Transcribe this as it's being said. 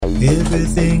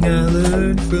Everything I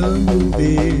learned from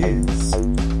movies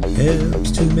helps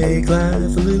to make life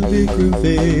a little bit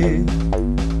groovy.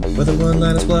 Whether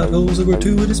one-liners, plot holes, or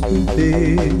gratuitous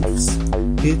movies,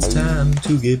 it's time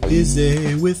to get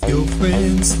busy with your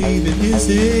friends Steve and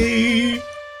Izzy.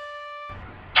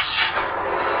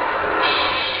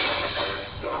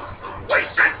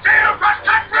 Wasted sail for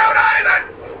Cutthroat Island!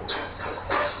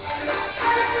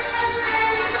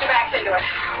 Put your backs into it.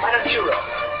 Why don't you row?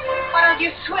 Why don't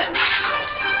you swim?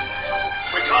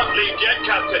 We can't leave yet,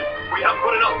 Captain. We haven't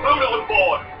put enough food on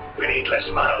board. We need less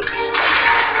miles.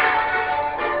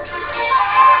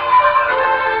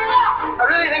 I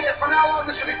really think that from now on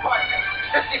this should be partners.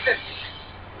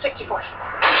 50-50.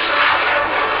 60-40.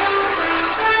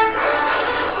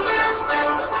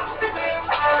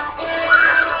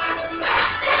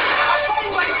 I'm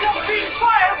fighting myself being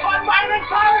fired upon by an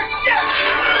entire ship!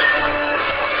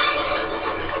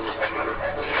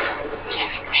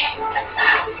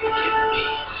 Give me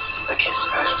the kiss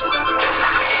first.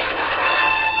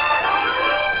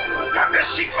 Have to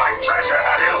seek my treasure,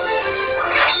 have you?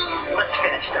 Let's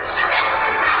finish this.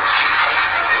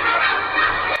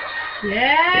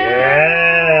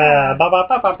 Yeah! Ba ba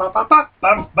ba ba ba ba ba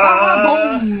ba ba.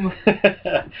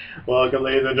 Welcome,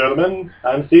 ladies and gentlemen.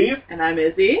 I'm Steve, And I'm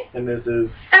Izzy. and this is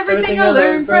Everything I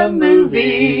Learned from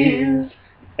Movies.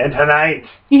 And tonight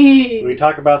we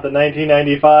talk about the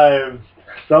 1995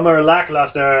 summer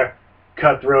lackluster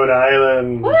Cutthroat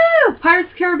Island. Woo! Pirates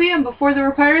of the Caribbean before there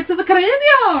were Pirates of the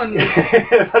Caribbean.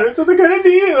 Pirates of the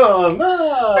Caribbean.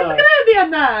 Pirates of the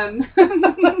Caribbean, man.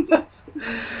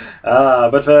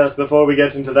 But first, before we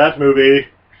get into that movie,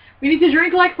 We need to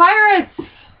drink like pirates.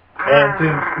 and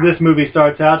since this movie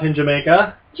starts out in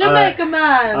Jamaica, Jamaica,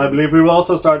 man. I believe we will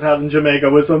also start out in Jamaica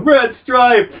with some Red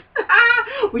Stripe.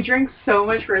 We drank so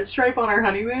much Red Stripe on our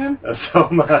honeymoon. So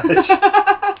much.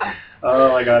 Oh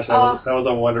my gosh, that was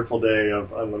a wonderful day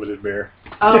of unlimited beer.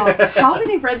 Oh, how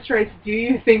many Red Stripes do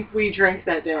you think we drank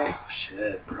that day? Oh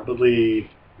shit, probably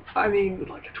I mean,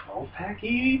 like a 12-pack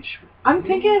each? I'm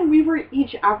thinking we were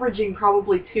each averaging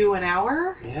probably 2 an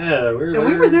hour. Yeah, And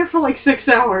we were there for like 6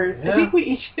 hours. Yeah. I think we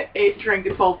each drank a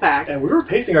 12-pack. And we were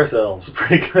pacing ourselves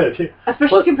pretty good too.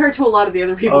 Especially compared to a lot of the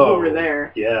other people who were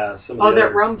there. Yeah. Some of Oh, the that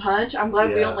other- rum punch. I'm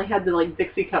glad we Yeah. only had the like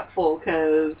Dixie cup full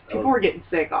because people were getting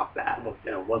sick off that. Well,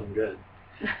 yeah, it wasn't good.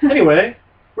 Anyway,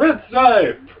 Red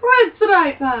Stripe! Red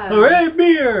Stripe! Hooray,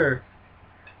 beer!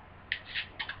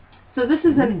 So this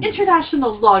is an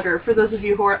international lager for those of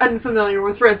you who are unfamiliar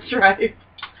with Red Stripe.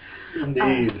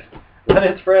 Indeed. When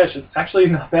it's fresh, it's actually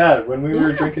not bad. When we were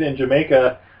Yeah. drinking in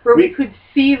Jamaica, Where we could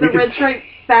see the we could- Red Stripe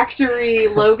factory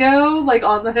logo like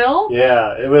on the hill.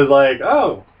 yeah, it was like,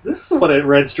 oh, this is what a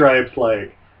Red Stripe's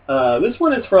like. This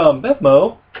one is from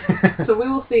Bevmo. So we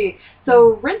will see.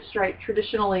 So Red Stripe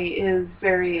traditionally is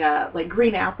very like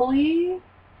green apple-y,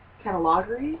 kind of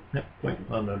lagery. Yep, wait,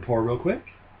 I'm going to pour real quick.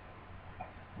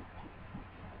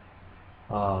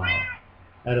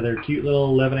 Out of their cute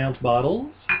little 11-ounce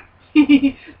bottles.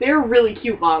 They're a really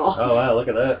cute bottle. Oh, wow, look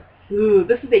at that. Ooh,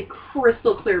 this is a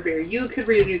crystal clear beer. You could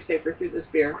read a newspaper through this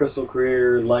beer. Crystal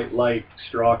clear, light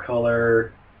straw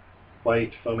color,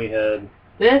 white foamy head.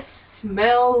 This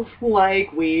smells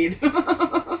like weed.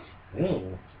 Mm.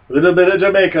 A little bit of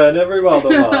Jamaica in every bottle.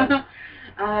 This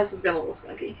has been a little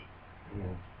skunky.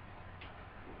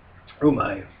 Oh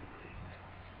my.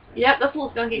 Yep, that's a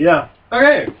little skunky. Yeah.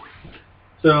 Okay.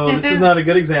 So this is not a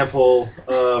good example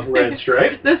of Red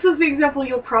Stripe. This is the example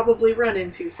you'll probably run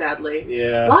into, sadly.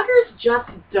 Yeah. Lagers just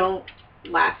don't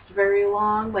last very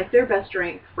long. Like, they're best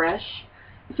drank fresh.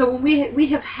 So when we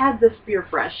have had this beer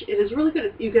fresh, it is really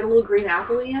good. You get a little green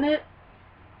apple in it.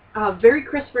 Very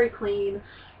crisp, very clean.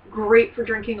 Great for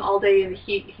drinking all day in the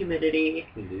heat and humidity.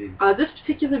 Indeed. This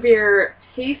particular beer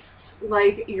tastes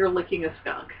like you're licking a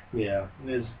skunk. Yeah.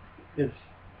 It's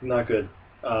not good.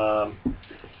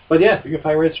 But yeah, you can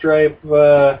find Red Stripe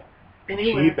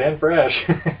Anywhere. cheap and fresh.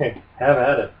 Have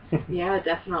at it. Yeah,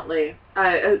 definitely.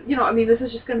 This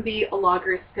is just going to be a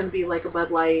lager. It's going to be like a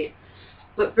Bud Light,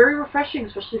 but very refreshing,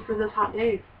 especially for those hot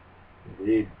days.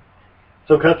 Indeed.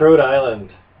 So Cutthroat Island.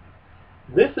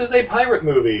 This is a pirate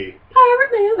movie.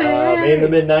 Pirate movie. Made in the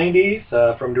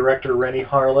mid-90s from director Rennie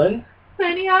Harlin.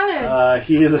 Rennie Harlin.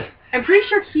 He is... I'm pretty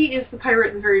sure he is the pirate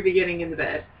in the very beginning in the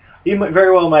bed. He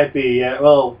very well might be. Yeah,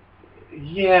 well,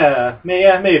 yeah,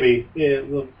 maybe. Yeah,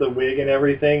 the wig and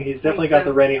everything. He's definitely got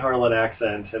the Rennie Harlin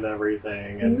accent and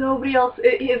everything. And Nobody else.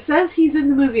 It says he's in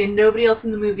the movie, and nobody else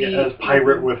in the movie. as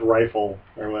pirate with rifle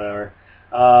or whatever.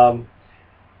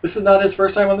 This is not his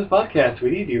first time on this podcast,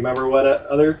 sweetie. Do you remember what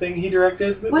other thing he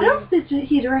directed? What else did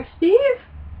he direct, Steve?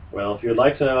 Well, if you'd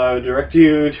like to know, I would direct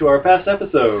you to our past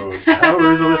episodes.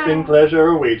 Hours of listening pleasure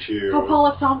await you. How Paul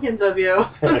F. Tompkins of you.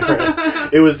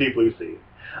 It was Deep Blue Sea.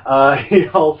 He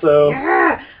also...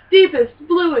 Yeah, deepest,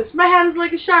 bluest. My hat is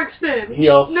like a shark's fin. He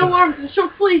also- No arms and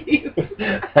short sleeves.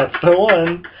 That's the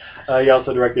one. He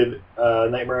also directed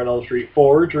Nightmare on Elm Street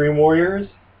 4, Dream Warriors,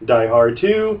 Die Hard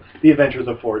 2, The Adventures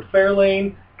of Ford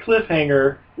Fairlane,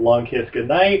 Cliffhanger, Long Kiss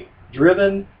Goodnight,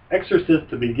 Driven,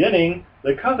 Exorcist The Beginning,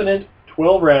 The Covenant,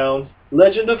 12 Rounds,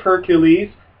 Legend of Hercules,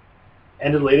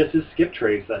 and his latest is Skip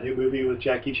Trace, that new movie with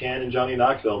Jackie Chan and Johnny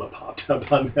Knoxville that popped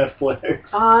up on Netflix.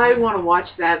 I want to watch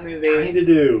that movie. Kind of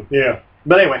do, yeah.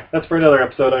 But anyway, that's for another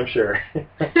episode, I'm sure.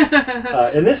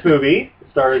 In this movie,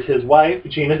 stars his wife,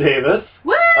 Gina Davis.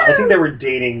 Woo! I think they were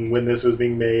dating when this was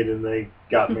being made, and they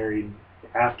got married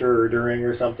after or during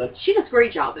or something. She does a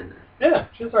great job in this. Yeah,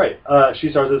 she's right. She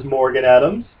stars as Morgan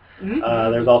Adams.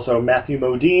 Mm-hmm. There's also Matthew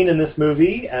Modine in this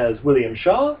movie as William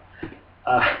Shaw.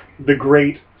 The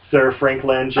great Sir Frank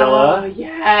Langella Oh,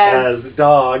 yes. as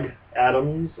Dog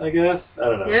Adams, I guess. I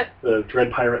don't know. Yep. The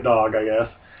Dread Pirate Dog, I guess.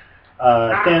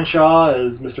 Stan Shaw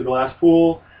as Mr.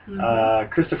 Glasspool. Mm-hmm.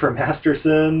 Christopher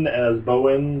Masterson as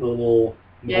Bowen, the little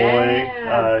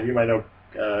Yeah. boy. You might know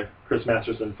Chris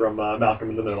Masterson from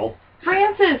Malcolm in the Middle.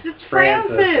 Francis, it's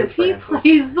Francis. It's He Francis.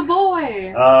 plays the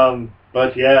boy.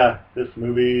 But yeah, this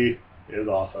movie is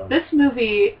awesome. This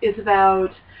movie is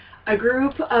about a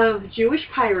group of Jewish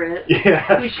pirates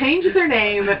Yeah. who change their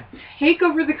name, take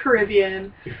over the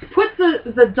Caribbean, put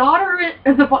the daughter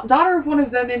of one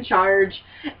of them in charge,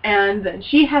 and then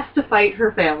she has to fight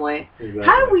her family. Exactly.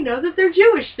 How do we know that they're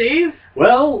Jewish, Steve?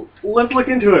 Well, let's look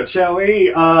into it, shall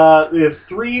we? There's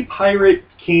 3 pirate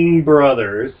king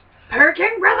brothers. Her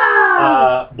King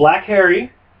Brother! Black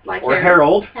Harry, Like or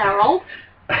Harold. Harold.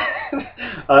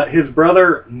 His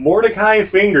brother Mordecai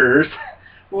Fingers.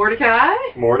 Mordecai.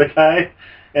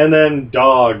 And then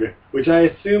Dog, which I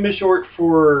assume is short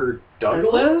for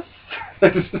Douglas?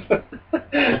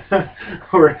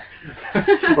 or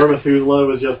Methuselah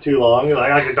was just too long. He's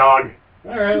like, I like a dog.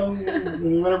 All right, well,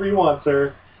 whatever you want,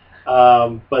 sir.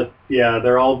 But yeah,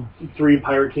 they're all 3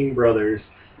 Pirate King brothers.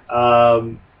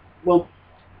 Well,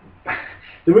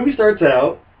 the movie starts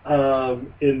out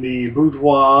in the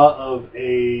boudoir of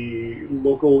a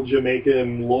local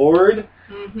Jamaican lord,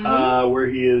 where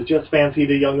he has just fancied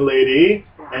a young lady,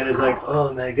 and is like,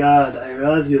 oh my God, I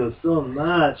love you so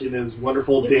much, in his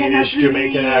wonderful Danish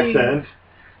Jamaican accent.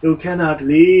 You cannot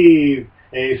leave.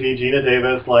 And you see Gina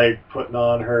Davis like putting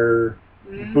on her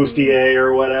bustier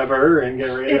or whatever and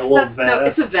getting ready a little vest. No,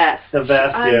 it's a vest. A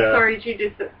vest, I'm yeah. sorry, Gina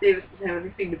Davis doesn't have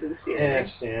anything to do with Yeah,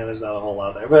 bustier. there's not a whole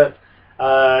lot there, but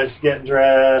she's getting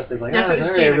dressed. It's like, That's oh, what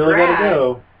sorry, I Gina really gotta grabbed.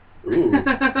 go. Ooh.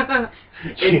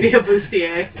 It'd be a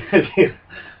bustier.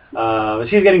 But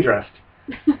she's getting dressed,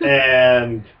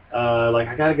 and like,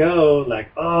 I gotta go.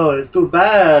 Like, oh, it's too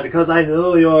bad because I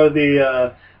know you're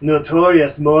the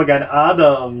notorious Morgan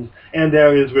Adams, and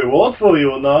there is reward for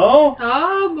you, no?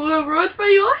 Oh, more road for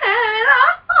your head.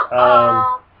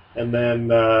 And then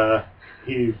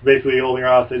he's basically holding her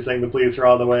hostage, saying the police are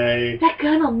on the way. That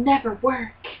gun'll never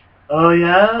work. Oh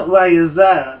yeah, why is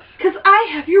that? 'Cause I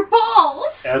have your balls.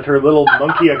 As her little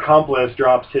monkey accomplice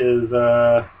drops his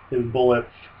bullets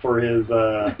for his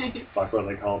fuck, what do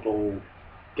they call it? Little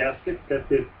gasket,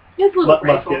 His little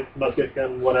rifle. musket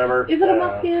gun, whatever. Is it a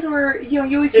musket, or you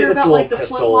always hear It's a about like the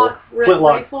little flintlock pistol.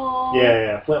 rifle?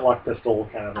 Yeah, flintlock pistol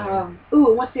kind of thing. Ooh,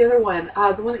 and what's the other one?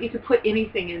 The one that you could put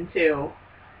anything into.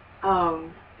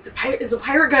 It's a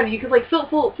pirate gun. You could like fill it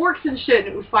full of forks and shit, and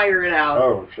it would fire it out.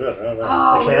 Oh shit! I don't know.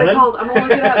 Oh, A what are they cannon? called? I'm gonna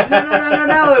look it up.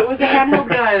 No. It was a handheld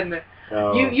gun.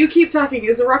 Oh. You keep talking.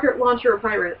 It's a rocket launcher of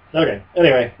pirates. Okay.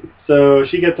 Anyway, so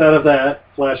she gets out of that.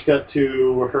 Flash cut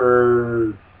to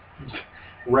her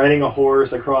riding a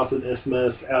horse across an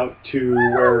isthmus out to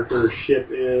where her ship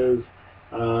is,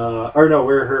 or no,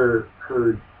 where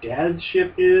her dad's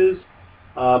ship is.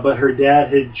 But her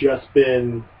dad had just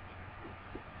been.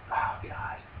 Oh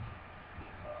God.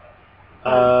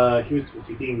 He was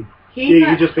being. He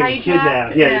just been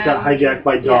kidnapped. Yeah, he got hijacked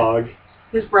by Dog.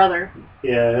 His brother.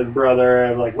 Yeah, his brother.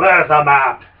 I was like, where's the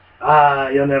map?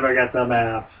 You'll never get the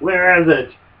map. Where is it?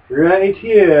 Right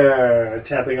here.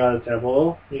 Tapping on his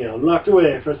temple. Locked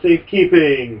away for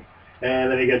safekeeping.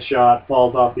 And then he gets shot,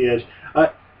 falls off the edge.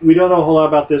 We don't know a whole lot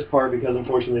about this part because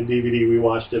unfortunately the DVD we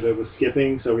watched of it was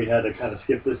skipping, so we had to kind of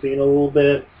skip the scene a little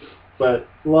bit. But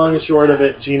long and short of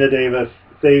it, Gina Davis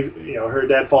saves, her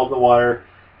dad falls in the water.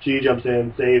 She jumps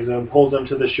in, saves him, pulls him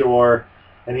to the shore,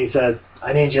 and he says,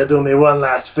 I need you to do me one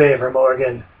last favor,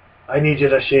 Morgan. I need you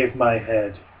to shave my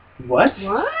head. What?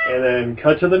 What? And then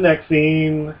cut to the next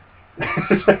scene.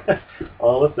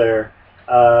 All is there.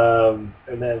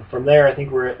 And then from there, I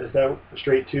think we're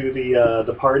straight to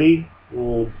the party.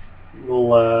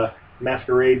 Little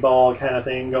masquerade ball kind of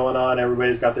thing going on.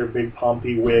 Everybody's got their big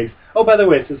pompy wigs. Oh, by the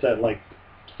way, this is at like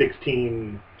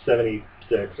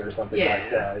 1676 or something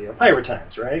like that. You know, pirate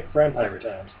times, right? Friend pirate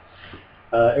times.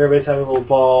 Everybody's having a little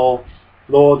ball.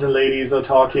 Lords and ladies are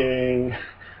talking.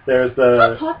 There's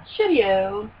the... Hot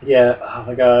Cheerio. Yeah, oh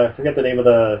my god, I forget the name of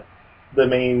the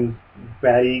main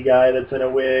baddie guy that's in a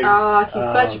wig. Oh, he's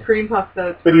such a cream puff,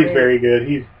 though. But he's very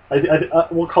good.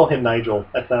 We'll call him Nigel.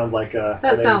 That sounds like a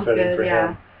name fitting for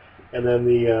him. And then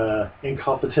the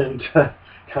incompetent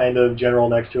kind of general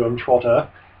next to him, Trotter.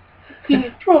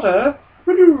 Trotter,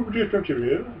 what do you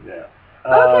do? Yeah.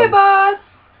 Okay, boss.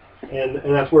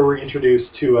 And that's where we're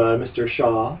introduced to Mr.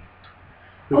 Shaw,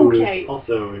 who is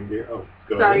also in here. Oh,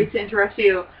 go Sorry ahead. to interrupt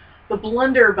you. The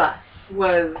blunderbuss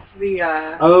was the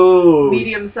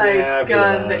medium-sized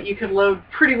gun that you could load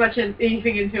pretty much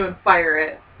anything into and fire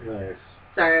it. Nice.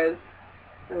 Sorry,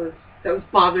 that was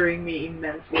bothering me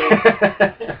immensely.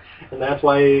 And that's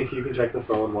why you can check the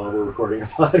phone while we're recording a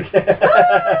podcast.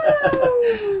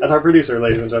 That's our producer,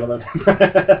 ladies and gentlemen.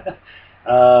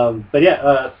 But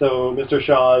yeah, so Mr.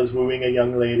 Shaw is wooing a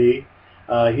young lady.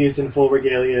 He's in full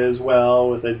regalia as well,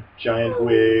 with a giant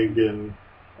wig and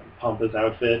pompous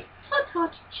outfit.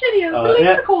 Hot Cheerio,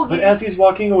 but as he's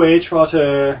walking away,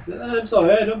 Trotter, I'm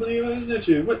sorry, I don't believe I met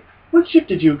you. What ship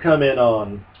did you come in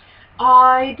on?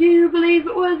 I do believe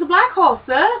it was a Black Hole,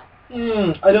 sir.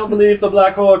 I don't believe the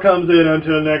Black Hole comes in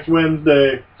until next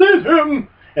Wednesday. Says him!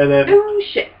 And then, oh,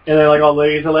 shit. And then, like, all the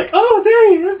ladies are like, oh, there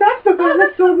he is, that's the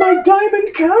balance of my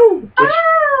diamond comb!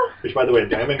 Which, by the way,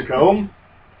 diamond comb?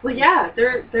 Well, yeah,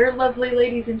 they're lovely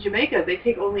ladies in Jamaica. They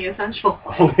take only essential.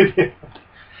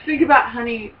 Think about,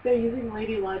 honey, they're using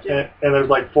lady logic. And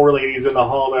there's like 4 ladies in the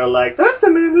hall that are like, that's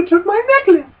the man that took my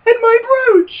necklace, and my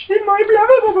brooch, and my blah,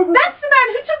 blah, blah, blah. That's the man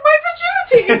who took my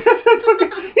virginity!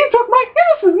 He took my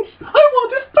innocence! I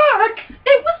want it back!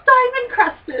 It was diamond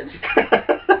crusted!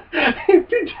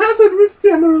 It's dazzled with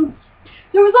emeralds.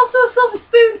 There was also a silver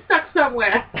spoon stuck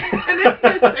somewhere. And it's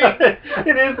missing.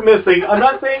 It is missing. I'm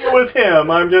not saying it was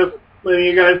him, I'm just letting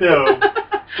you guys know.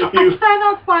 If you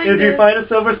find a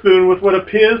silver spoon with what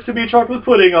appears to be chocolate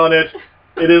pudding on it,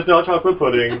 it is not chocolate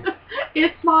pudding.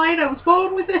 It's mine. I was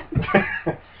born with it.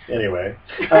 Anyway.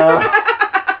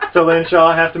 So then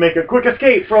Shaw has to make a quick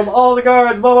escape from all the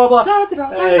guards, blah, blah, blah.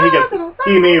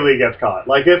 He immediately gets caught.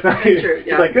 Like, he's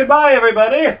like, goodbye,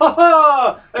 everybody. Ha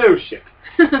ha! Oh, shit.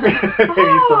 And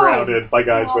he's surrounded by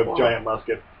guys with giant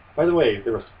muskets. By the way,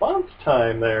 the response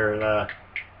time there in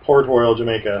Port Royal,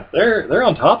 Jamaica, they're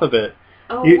on top of it.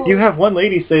 Oh, you have one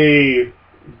lady say,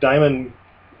 diamond...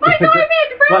 My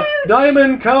diamond,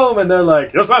 diamond comb! And they're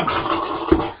like, yes, ma'am!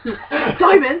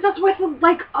 Diamonds? That's worth,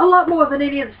 like, a lot more than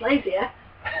any of the slaves here.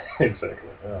 Exactly.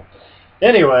 Yeah.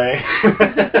 Anyway.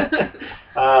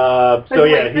 So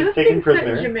yeah, he's taken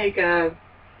prisoner. In Jamaica,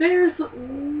 there's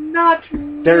not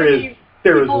There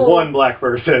is one black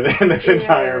person in this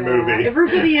entire movie.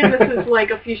 Everybody in this is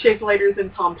like a few shades lighter than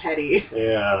Tom Petty.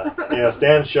 Yeah.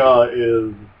 Stan Shaw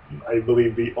is, I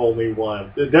believe, the only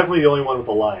one. Definitely the only one with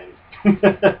the lines.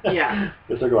 Yeah.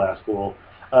 Mr. Glasspool.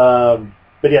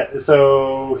 But yeah,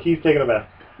 so he's taking a bath.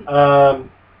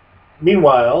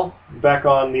 Meanwhile, back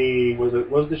on the, what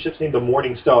was the ship's name? The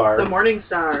Morning Star. The Morning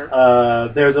Star.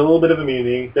 There's a little bit of a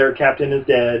mutiny. Their captain is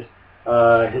dead.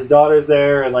 His daughter's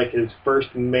there and like his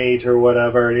first mate or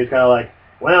whatever, and he's kind of like,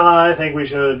 well, I think we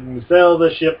should sell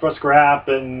the ship for scrap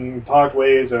and part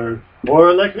ways, or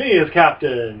elect me as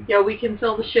captain. Yeah, we can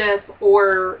sell the ship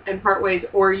and part ways,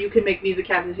 or you can make me the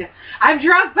captain. I'm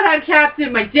drunk, but I'm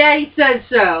captain. My daddy says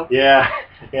so. Yeah,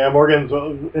 Morgan's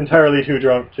entirely too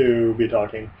drunk to be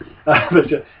talking. But,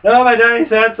 oh, my daddy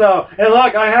said so. And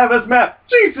look, I have his map.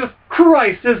 Jesus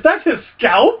Christ, is that his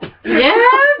scalp?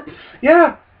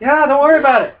 Yeah? Yeah, don't worry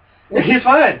about it. He's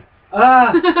fine.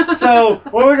 So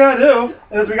what we're going to do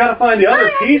is we got to find the other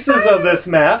pieces of this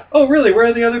map. Oh, really? Where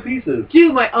are the other pieces?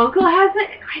 Dude, my uncle has it,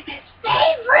 and I'm his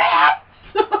favorite.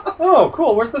 Oh,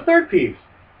 cool. Where's the third piece?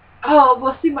 Oh,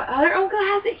 well, see, my other uncle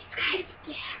has it. He's kind of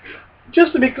dead.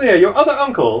 Just to be clear, your other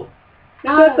uncle, is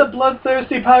that the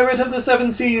bloodthirsty pirate of the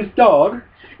Seven Seas dog?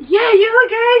 Yeah, you're the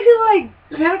guy who, like,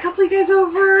 had a couple of guys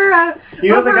over,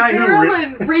 you're the guy who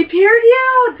repaired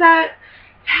you? That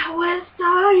was,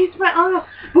 he's my uncle.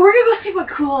 Morgan must be my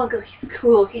cool uncle. He's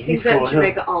cool. He thinks about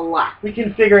Jamaica a lot. We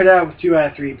can figure it out with 2 out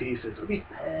of 3 pieces. It'll be It's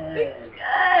good.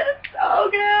 It's so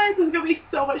good. This is going to be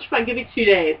so much fun. Give me 2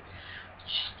 days.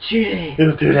 Just 2 days.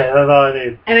 Just 2 days. That's all I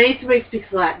need. And I need somebody who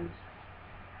speaks Latin.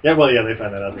 Yeah, well, yeah, they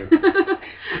find that out too.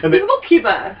 And The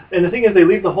bookkeeper. And the thing is, they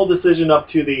leave the whole decision up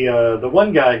to the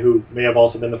one guy who may have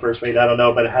also been the first mate. I don't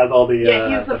know, but it has all the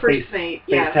He's the first face, mate.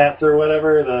 face Yeah. tats or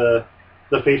whatever,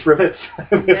 the face rivets.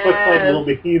 It looks like little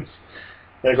beads.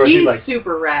 And of course, He's she's like,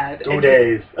 super rad. 2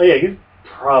 days. Oh yeah, he's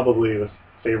probably the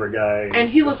favorite guy. And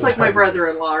he looks like my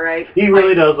brother-in-law, right? He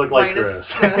really does look like minus,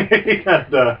 Chris. He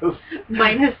kind of does.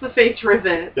 Minus the face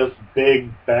rivet. Just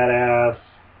big, badass,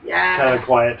 Yeah. kind of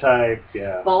quiet type.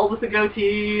 Yeah. Bald with a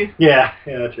goatee. Yeah,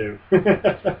 too.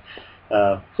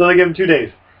 So they give him 2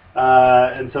 days,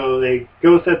 and so they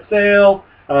go set sail.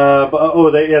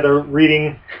 They're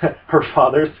reading her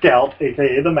father's scout,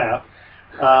 aka the map,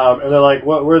 and they're like,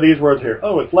 "What were these words here?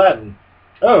 Oh, it's Latin.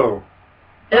 Oh,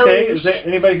 okay. Is there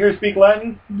anybody here speak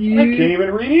Latin? I can't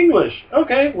even read English.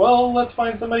 Okay, well, let's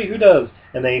find somebody who does."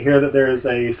 And they hear that there's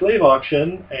a slave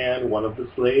auction, and one of the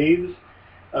slaves.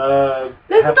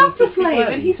 There's a doctor slave,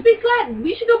 and he speaks Latin.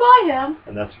 We should go buy him.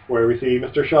 And that's where we see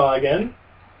Mr. Shaw again.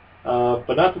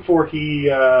 But not before he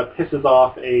pisses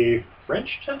off a French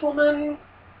gentleman.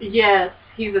 Yes,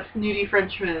 he's a snooty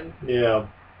Frenchman. Yeah.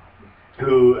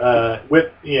 Who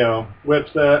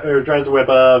whips or tries to whip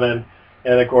him,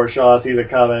 and of course Shaw sees it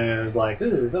coming and is like,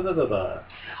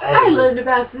 I learned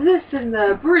about this in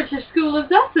the British School of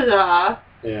Da-da-da.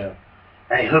 Yeah.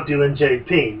 I hope you enjoy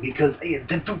pain because I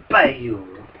intend to buy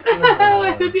you.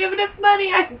 I hope you have enough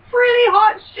money. I'm pretty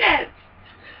hot shit.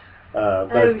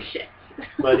 Shit.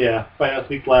 But yeah, find out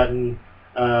speaks Latin,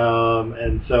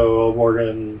 and so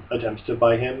Morgan attempts to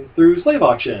buy him through slave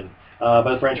auction. But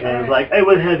the Frenchman is like, I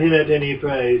would have him at any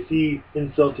price. He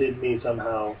insulted me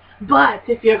somehow. But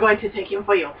if you're going to take him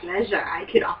for your pleasure, I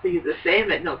could offer you the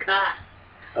same at no cost.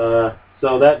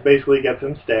 So that basically gets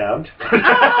him stabbed.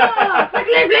 Oh,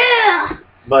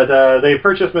 But they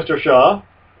purchased Mr. Shaw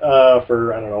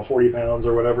for, I don't know, 40 pounds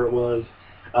or whatever it was.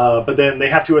 But then they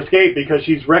have to escape because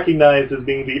she's recognized as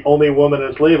being the only woman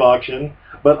in a slave auction,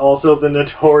 but also the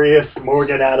notorious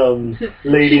Morgan Adams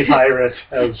lady pirate.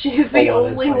 She's the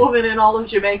only woman in all of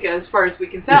Jamaica, as far as we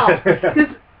can tell.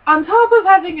 Because on top of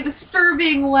having a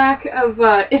disturbing lack of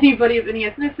anybody of any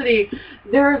ethnicity,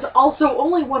 there is also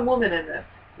only one woman in this.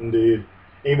 Indeed.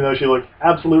 Even though she looks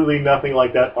absolutely nothing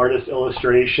like that artist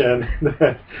illustration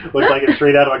that looks like it's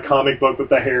straight out of a comic book with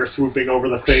the hair swooping over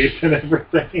the face and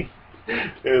everything.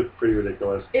 It's pretty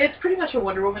ridiculous. It's pretty much a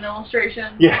Wonder Woman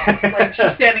illustration. Yeah. Like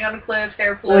she's standing on a cliff,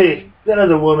 hair floating. Wait, that is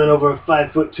a woman over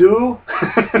 5'2"?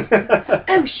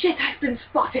 Oh shit, I've been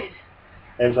spotted.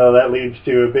 And so that leads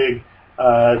to a big,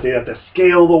 so you have to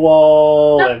scale the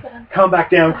wall and come back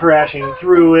down crashing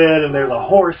through it, and there's a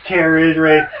horse carriage,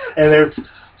 right? And there's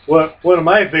one of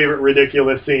my favorite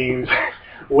ridiculous scenes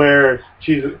where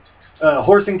she's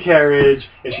horse and carriage,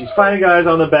 and she's fighting guys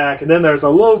on the back, and then there's a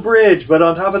low bridge, but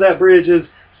on top of that bridge is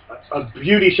a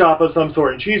beauty shop of some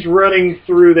sort, and she's running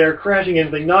through there, crashing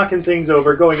anything, knocking things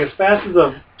over, going as fast as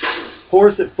a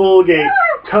horse at full gait,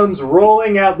 comes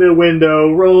rolling out the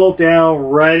window, rolls down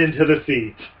right into the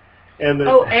seat. And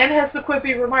and has the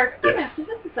quippy remark, I'm going to have to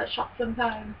visit that shop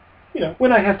sometime.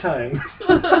 When I have time.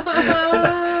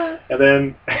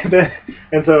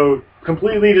 and so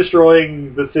completely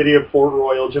destroying the city of Port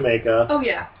Royal, Jamaica. Oh,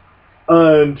 yeah.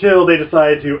 Until they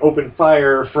decide to open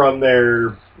fire from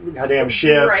their goddamn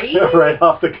ship right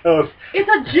off the coast. It's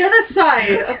a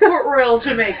genocide of Port Royal,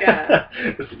 Jamaica.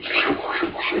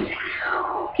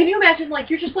 Can you imagine,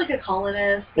 you're just like a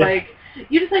colonist,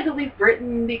 you decide to leave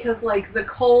Britain because, the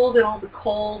cold and all the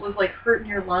coal was, hurting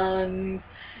your lungs.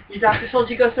 Your doctor told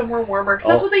you to go somewhere warmer,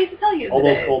 because that's what they used to tell you in all the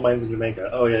those day. coal mines in Jamaica.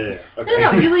 Oh, yeah. Okay.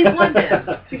 No, you leave London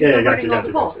because they're burning all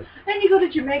the coal. Gotcha. Then you go to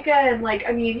Jamaica, and,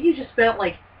 you just spent,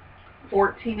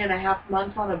 14 and a half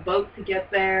months on a boat to get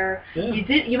there. Yeah.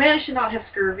 You managed to not have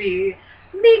scurvy.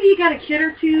 Maybe you got a kid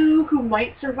or two who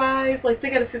might survive. They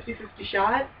got a 50-50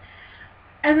 shot.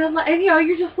 And then,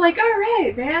 you're just all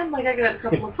right, man. I got a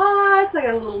couple of pots. I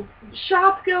got a little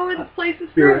shop going. This place is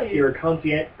great. You're a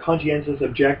conscientious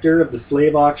objector of the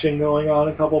slave auction going on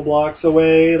a couple blocks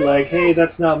away. Hey,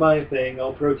 that's not my thing.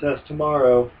 I'll protest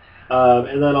tomorrow.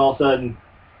 And then all of a sudden,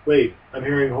 wait, I'm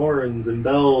hearing horns and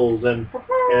bells and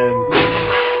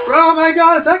oh my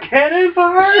God, is that cannon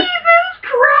fire? Jesus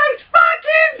Christ,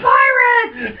 fucking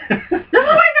pirates! This is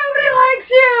why nobody likes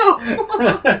you!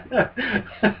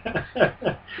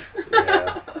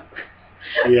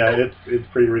 Yeah, it's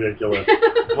pretty ridiculous,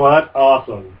 but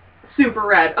awesome. Super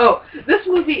rad. Oh, this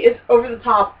movie is over the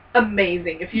top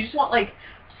amazing. If you just want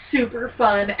super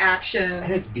fun action,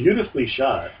 and it's beautifully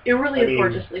shot. It really is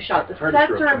gorgeously shot. The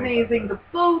sets are amazing. The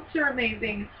boats are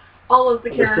amazing. All of the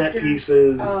characters. The set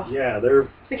pieces, they're...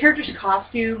 The characters'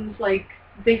 costumes,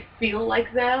 they feel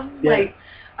like them. Yeah.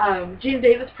 Gina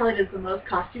Davis probably does the most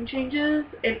costume changes,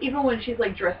 and even when she's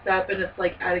like dressed up and it's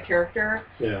like out of character,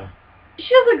 Yeah. she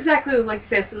does exactly like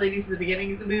the Fancy Ladies in the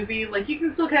beginning of the movie. Like you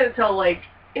can still kind of tell like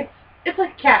it's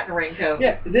like a cat in a raincoat.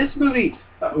 Yeah, this movie,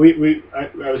 I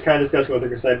was kind of discussing with her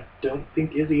because I don't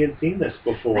think Izzy had seen this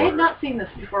before. I had not seen this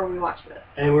before we watched this.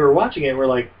 And we were watching it and we're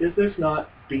like, is this not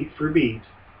beat for beat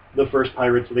the first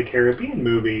Pirates of the Caribbean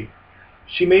movie?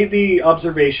 She made the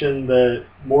observation that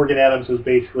Morgan Adams was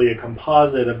basically a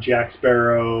composite of Jack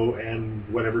Sparrow and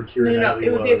whatever Keira Knightley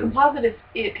it would was. be a composite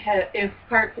if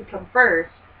Pirates had come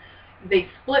first. They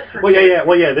split her. Well,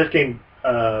 yeah. This came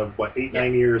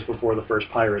 9 years before the first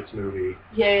Pirates movie.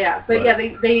 Yeah. But yeah,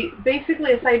 they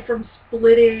basically, aside from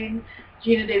splitting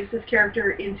Gina Davis's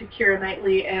character into Keira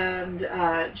Knightley and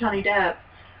Johnny Depp,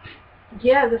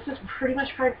 yeah, this is pretty much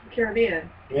Pirates of the Caribbean.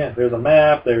 Yeah, there's a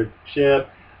map, there's a ship.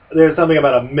 There's something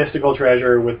about a mystical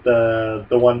treasure with the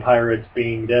one pirates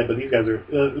being dead, but these guys are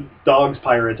Dog's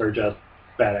pirates are just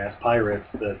badass pirates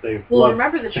that they. Well, love,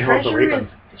 remember the they love to rape them.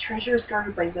 treasure is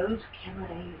guarded by those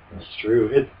candidates. That's true.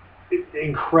 It's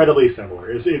incredibly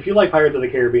similar. If you like Pirates of the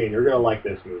Caribbean, you're gonna like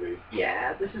this movie.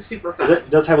 Yeah, this is super fun. It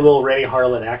does have a little Rennie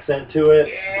Harlin accent to it.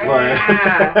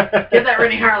 Yeah, get that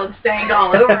Rennie Harlin stank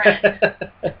all over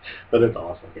it. But it's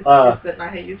awesome. Is that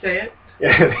not how you say it?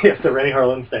 Yeah, yes, the Rennie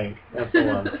Harlin stank. That's the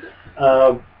one.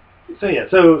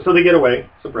 So they get away,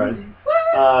 surprise.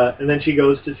 And then she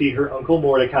goes to see her Uncle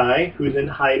Mordecai, who's in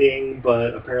hiding,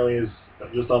 but apparently is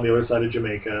just on the other side of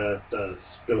Jamaica,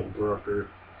 Spittlebrook or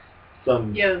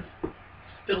some... Yes,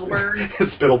 Spielberg.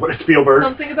 Spielberg.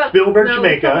 Something about... Spielberg, no,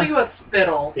 Jamaica. Something about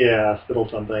Spittle. Yeah,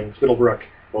 Spittlebrook,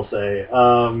 we'll say.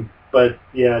 But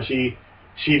yeah, she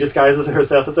disguises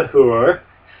herself as a whore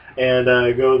and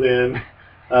goes in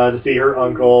to see her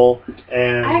uncle,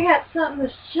 and... I got something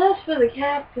that's just for the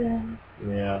captain.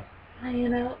 Yeah. You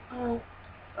know,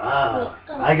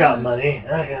 I got money.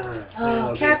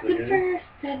 Captain first,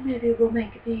 then maybe we'll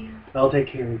make a deal. I'll take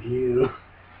care of you.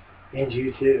 And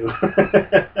you too.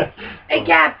 Hey,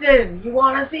 Captain, you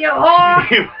want to see a whore?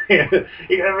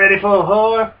 You got ready for a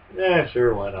whore? Yeah,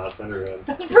 sure, why not? Send her in.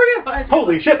 That's pretty much.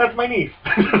 Holy shit, that's my niece.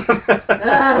 What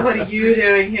are you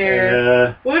doing here?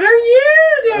 Yeah. What are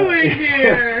you doing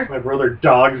here? My brother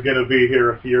Dog's gonna be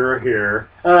here if you're here.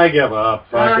 I give up.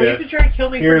 Fuck it. You've been trying to kill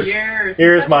me for years.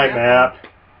 Here's my map.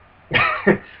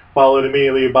 Followed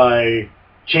immediately by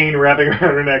chain wrapping around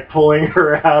her neck, pulling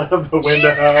her out of the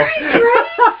window.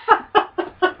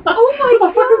 Oh my God! Where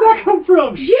the fuck did that come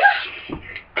from? Yeah.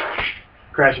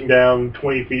 Crashing down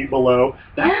 20 feet below.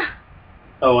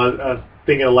 Oh, I was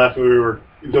thinking of the last movie where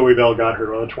Zoe Bell got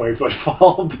her on a 20-foot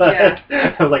fall, but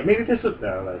I was like, maybe this is...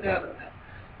 No, that's not it.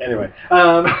 Anyway,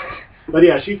 but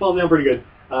yeah, she falls down pretty good.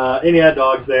 And yeah,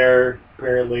 Dog's there,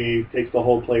 apparently takes the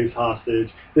whole place hostage.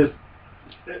 It's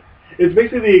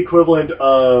basically the equivalent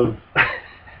of...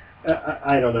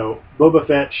 I don't know, Boba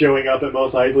Fett showing up at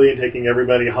Mos Eisley and taking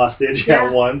everybody hostage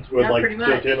at once with like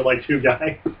just him and like two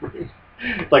guys.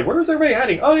 It's like, where's everybody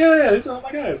hiding? Oh yeah, these are all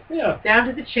my guys. Yeah. Down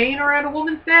to the chain around a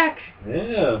woman's neck.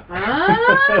 Yeah.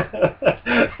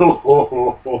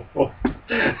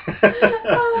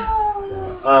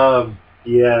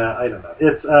 Yeah, I don't know.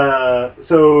 It's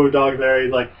so Dog's there.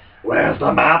 He's like, where's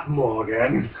the map,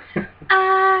 Morgan?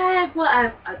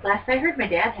 Last I heard, my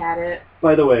dad had it.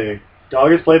 By the way,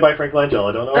 Dog is played by Frank Langella.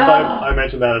 I don't know if I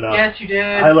mentioned that enough. Yes, you did.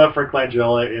 I love Frank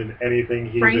Langella in anything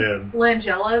he's in. Frank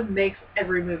Langella makes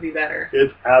every movie better.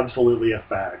 It's absolutely a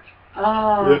fact.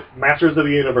 Oh. Masters of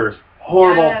the Universe.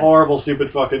 Horrible,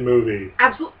 stupid fucking movie.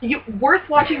 Absolutely. Worth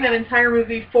watching that entire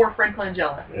movie for Frank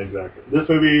Langella. Exactly. This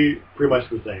movie, pretty much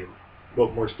the same,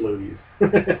 but more splodies.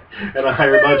 And a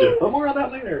higher budget. But more on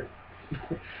that later.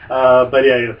 But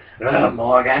yeah,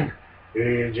 Morgan,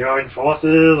 you join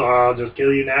forces, or I'll just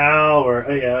kill you now, or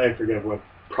I forget what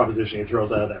proposition he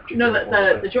throws out at that. No,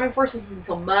 the joint forces is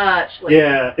until much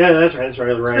later. Yeah, that's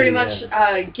right. Pretty much,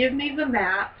 give me the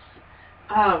maps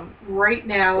right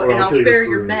now, and I'll spare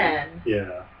your men.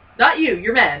 Yeah. Not you,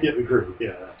 your men. Yeah, the crew.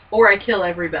 Yeah. Or I kill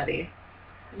everybody.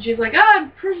 And she's like,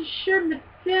 I'm pretty sure my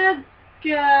dad's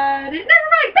got it. Never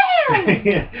mind,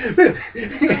 bam!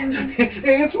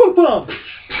 And smoke bomb.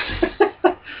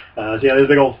 So yeah, there's a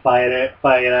big old fight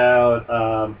out.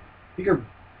 I think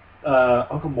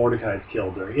Uncle Mordecai's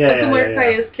killed her. Yeah, Uncle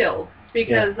Mordecai is killed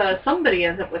because somebody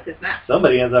ends up with his map.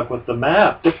 Somebody ends up with the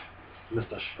map.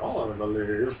 Mr. Shaw, I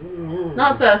believe.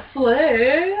 Not the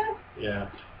slave. Yeah.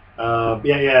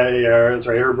 Yeah, that's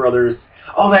right. Her brothers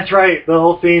Oh, that's right. The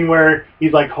whole scene where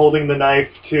he's like holding the knife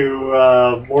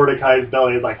to Mordecai's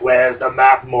belly. He's like, "Where's the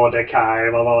map, Mordecai?"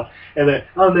 Blah, blah, blah. And then,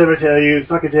 "I'll never tell you,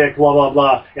 suck a dick," blah, blah,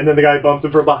 blah. And then the guy bumps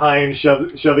him from behind,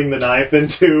 shoving the knife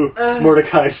into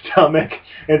Mordecai's stomach.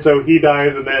 And so he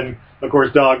dies, and then, of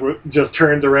course, Dog just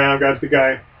turns around, grabs the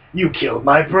guy. "You killed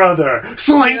my brother."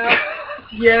 Slink!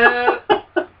 Yeah.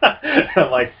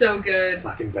 I'm like, so good.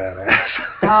 fucking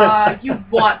badass. You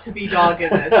want to be Dog in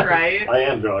this, right? I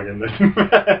am Dog in this. Do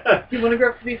you want to grow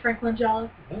up to be Frank Langella?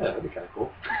 Yeah, that'd be kind of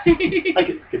cool. I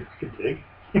could dig.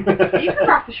 You can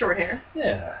rock the short hair.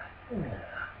 Yeah.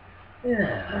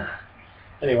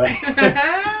 Anyway.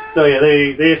 So yeah,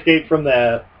 they escape from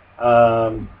that.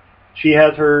 She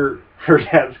has her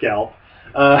dad's scalp.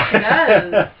 She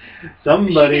does.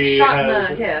 Somebody she gets shot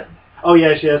has, in the hip. Oh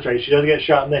yeah, that's right. She does get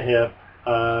shot in the hip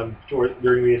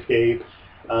during the escape.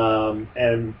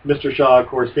 And Mr. Shaw, of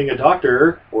course, being a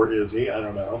doctor, or is he? I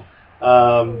don't know.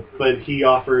 But he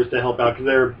offers to help out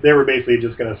because they were basically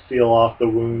just going to seal off the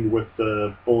wound with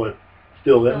the bullet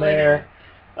still in there.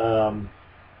 But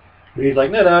he's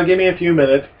like, no, give me a few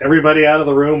minutes. Everybody out of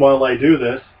the room while I do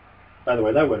this. By the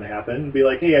way, that wouldn't happen. Be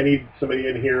like, hey, I need somebody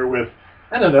in here with,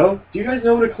 I don't know, do you guys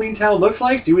know what a clean towel looks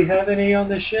like? Do we have any on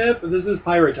the ship? This is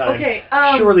pirate time. Okay,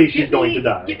 surely she's going to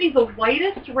die. Give me the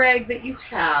whitest rag that you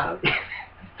have.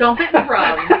 Dump it in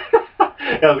rum.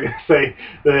 I was going to say,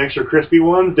 the extra crispy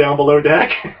ones down below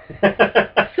deck.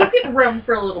 Soak it in rum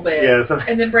for a little bit,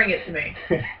 and then bring it to me.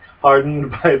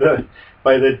 Hardened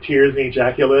by the tears and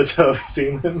ejaculate of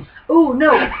seamen. Oh,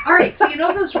 no. All right, so you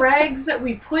know those rags that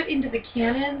we put into the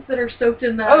cannons that are soaked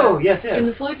in the in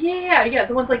the fluid? Yeah.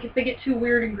 The ones, like, if they get too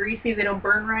weird and greasy, they don't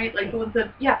burn right. Like the ones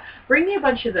that, bring me a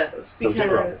bunch of those.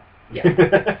 Because,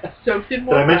 soaked in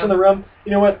more Did I mention the rum?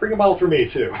 You know what? Bring a bottle for me,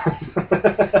 too.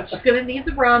 She's going to need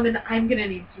the rum, and I'm going to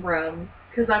need some rum,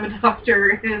 because I'm a doctor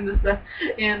in the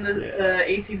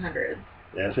 1800s.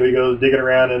 Yeah, so he goes digging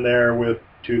around in there with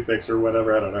toothpicks or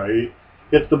whatever, I don't know. He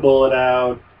gets the bullet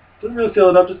out, doesn't really seal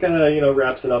it up, just kind of,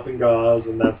 wraps it up in gauze,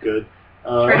 and that's good.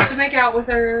 Tries to make out with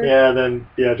her.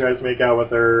 Tries to make out with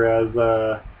her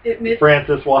as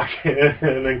Francis walks in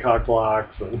and then cock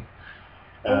blocks.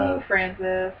 And,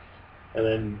 Francis. And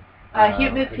then... he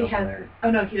admits he has... Oh,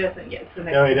 no, he doesn't yet.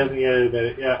 No, he doesn't yet admit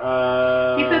it.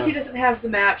 Yeah. He says he doesn't have the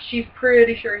map. She's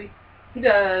pretty sure he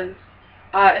does.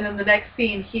 And then the next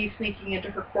scene, he's sneaking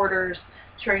into her quarters,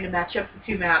 trying to match up the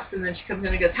two maps, and then she comes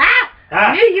in and goes, "Ha!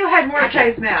 I knew you had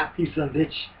Mordecai's map. You son of a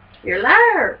bitch. You're a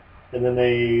liar." And then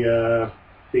they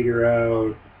figure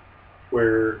out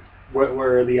where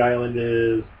the island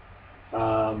is.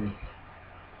 Oh,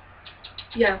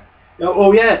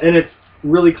 yeah, and it's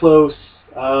really close,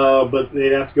 but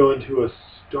they'd have to go into a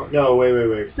storm. No,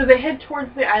 wait. So they head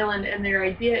towards the island, and their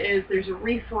idea is there's a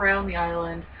reef around the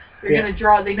island. They're going to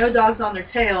draw, they know Dog's on their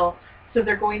tail, so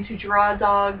they're going to draw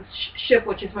Dog's ship,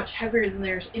 which is much heavier than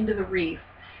theirs, into the reef,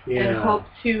 and hope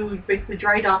to basically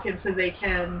dry dock him so they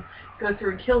can go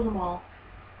through and kill them all.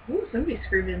 Ooh, somebody's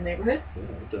screaming in the neighborhood.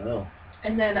 What the hell?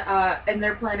 And then, and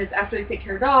their plan is after they take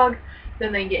care of Dog,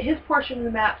 then they can get his portion of the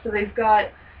map, so they've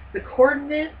got the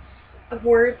coordinates of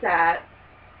where it's at,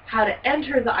 how to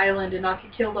enter the island and not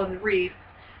get killed on the reef,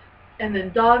 and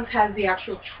then Dogs has the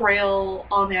actual trail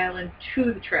on the island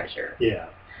to the treasure. Yeah.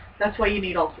 That's why you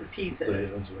need all three pieces. So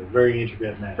it's a very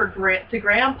intricate map. To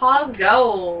Grandpa's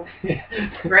gold.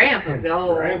 Grandpa's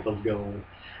gold. Grandpa's gold.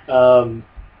 And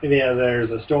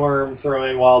there's a storm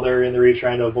throwing while they're in the reef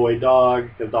trying to avoid Dog,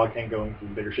 because Dog can't go into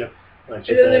the bigger ship. And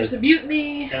then there's a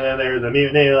mutiny. And then there's a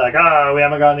mutiny, like, we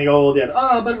haven't got any gold yet.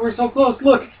 But we're so close.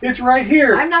 Look, it's right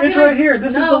here. Right here. This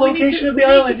is the location of the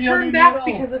island. We need to turn back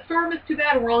because the storm is too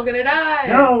bad and we're all going to die.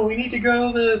 No, we need to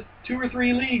go the 2 or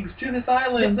 3 leagues to this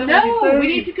island. No, we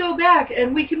need to go back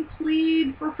and we can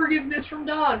plead for forgiveness from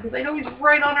Dog because I know he's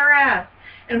right on our ass.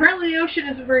 And apparently the ocean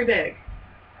isn't very big.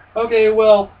 Okay,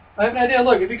 well, I have an idea.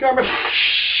 Look, if you come...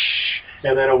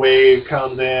 And then a wave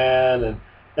comes in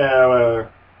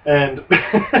and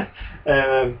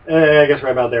I guess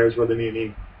right about there is where the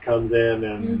mutiny comes in,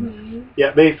 and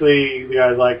basically the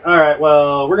guy's like, all right,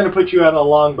 well, we're gonna put you out on a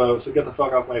longboat, so get the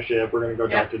fuck off my ship. We're gonna go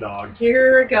talk to Dog.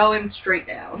 You're going straight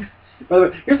down. By the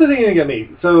way, here's the thing that get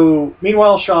me. So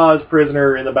meanwhile, Shaw's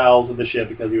prisoner in the bowels of the ship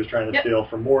because he was trying to steal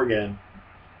from Morgan.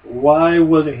 Why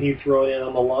wasn't he thrown in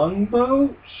on the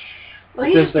longboat? Well,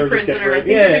 he's just a prisoner. I think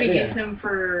they're gonna use him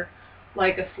for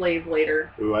like a slave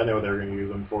later. Ooh, I know what they're going to use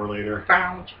him for later.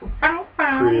 Bow.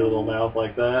 Pretty little mouth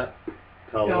like that.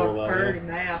 Pretty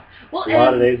mouth. Well, a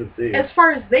lot of days at sea. As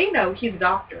far as they know, he's a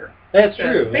doctor. That's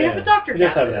true. They have a doctor. They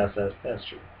just have an asset. That's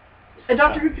true. A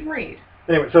doctor who can read.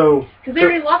 Anyway, so Because they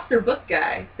already lost their book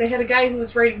guy. They had a guy who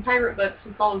was writing pirate books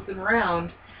and follows them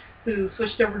around, who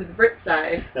switched over to the Brit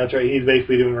side. that's right. He's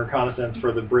basically doing reconnaissance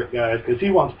for the Brit guys because he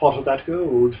wants part of that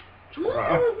gold.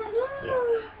 Yeah,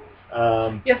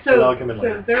 but I'll come in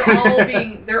later. so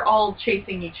they're all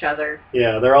chasing each other.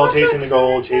 Yeah, they're all chasing the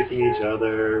gold, chasing each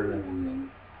other. And,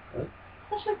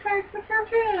 Much like Pirates of the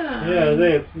Caribbean.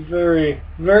 yeah, it's very,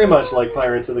 very much like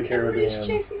Pirates of the Everybody's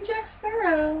Caribbean. chasing Jack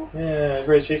Sparrow. Yeah,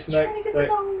 everybody's chasing that, Trying to get the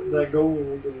gold. that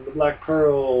gold and the Black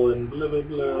Pearl and blah blah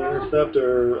blah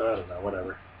Interceptor. I don't know,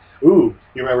 whatever. Ooh,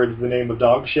 you remember the name of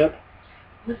Dog Ship?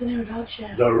 What's the name of dog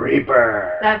shit? The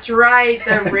Reaper. That's right,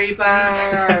 the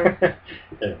Reaper.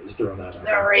 Yeah, just throwing that out.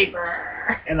 The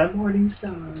Reaper. And the Morning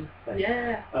Star.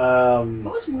 Yeah. Um.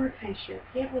 What was Mordecai's ship?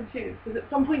 He had one too. Because at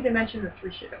some point they mentioned the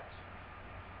 3 ships.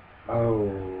 Oh,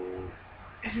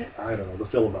 I don't know. The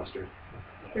Filibuster.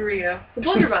 Here we go. The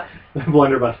Blunderbuss.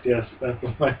 Blunderbuss, yes. That's the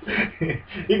one.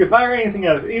 You can fire anything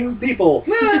at it, even people.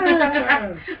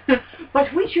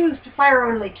 But we choose to fire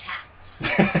only cats.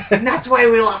 And that's why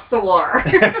we lost the war.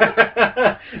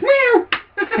 Meow!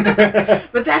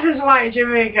 But that is why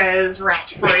Jamaica is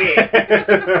rat-free.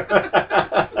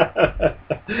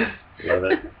 Love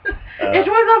it. It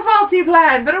was a faulty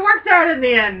plan, but it worked out in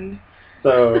the end.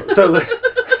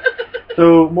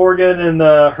 So Morgan and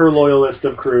her loyal list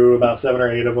of crew, about 7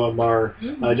 or 8 of them, are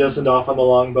just sent off on the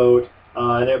longboat,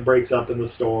 and it breaks up in the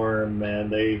storm,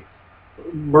 and they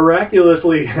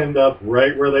miraculously end up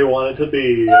right where they wanted to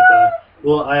be, at the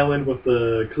little island with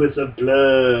the cliffs of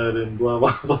blood and blah,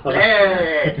 blah, blah. Blood.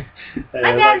 And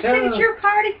I gotta sit at your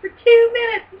party for 2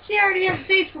 minutes, and she already has a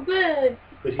taste for blood.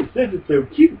 But he says it's so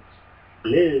cute.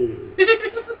 Blood.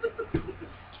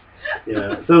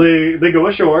 Yeah, so they go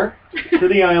ashore to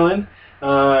the island.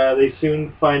 They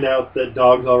soon find out that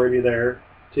Dog's already there,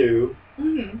 too,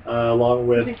 along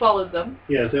with... He followed them.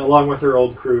 Yes, along with her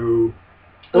old crew.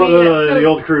 Oh, yeah, The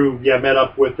old crew, met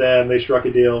up with them. They struck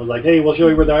a deal. It was like, hey, we'll show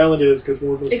you where the island is because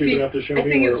Morgan was stupid enough to show I me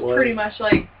think where it it was was. pretty much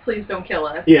like, please don't kill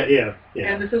us. Yeah.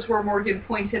 And this is where Morgan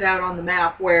pointed out on the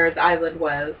map where the island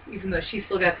was, even though she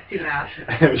still got to see the map.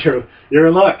 You're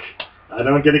in luck. I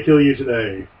don't get to kill you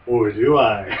today. Or do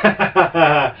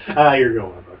I? You're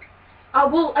going, book.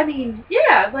 Well, I mean,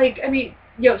 yeah,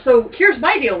 so here's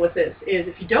my deal with this, is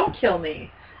if you don't kill me,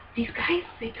 these guys,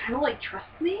 they kind of, trust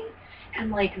me,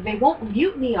 and, they won't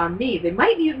mutiny on me. They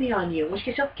might mutiny on you, in which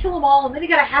case you'll kill them all, and then you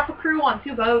got a half a crew on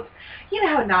 2 boats. You know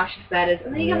how obnoxious that is.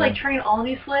 And then you gotta, train all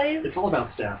new slaves. It's all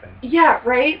about staffing. Yeah,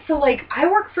 right? So, I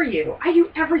work for you. I do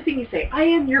everything you say. I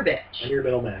am your bitch. And your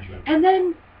middle management. And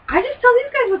then I just tell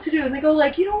these guys what to do, and they go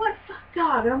you know what, fuck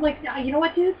Dog. And I'm like, nah, you know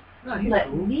what, dude? Oh, Let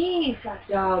cool. me fuck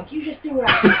Dog. You just do what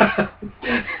I do.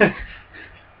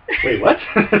 Wait, what?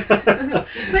 And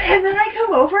then I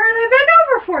come over and I bend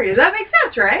over for you. That makes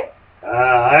sense, right?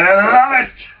 I love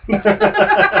it!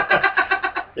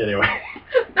 Anyway.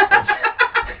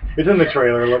 It's in the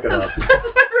trailer. Look it up. That's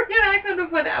my reenactment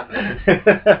of what happened.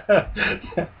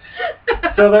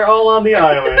 So they're all on the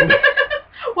island.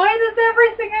 Why does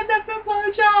everything end up in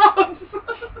blowjobs?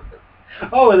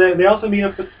 Oh, and they also meet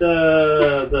up with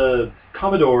the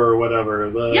Commodore or whatever.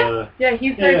 Yeah,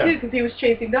 he's there too because he was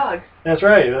chasing dogs. That's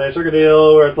right. And they struck a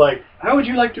deal where it's like, how would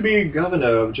you like to be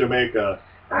governor of Jamaica?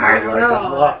 I don't like know. that a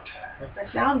lot.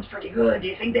 That sounds pretty good. Do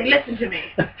you think they listen to me?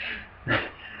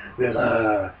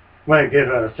 That might give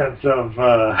a sense of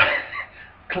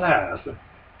class.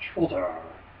 Schwalter.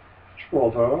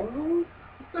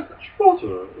 Oh,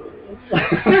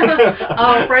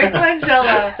 Frank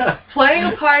Langella playing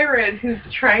a pirate who's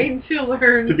trying to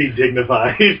learn to be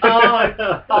dignified. it's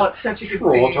such a good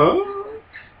scene.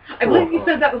 I believe you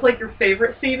said that was your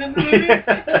favorite scene in the movie.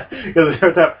 Because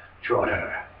there's that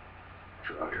Trotter.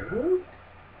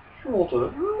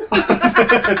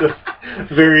 Just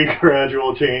very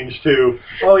gradual change to,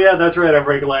 oh yeah, that's right, I'm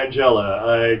Frank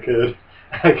Langella.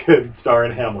 I could star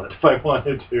in Hamlet if I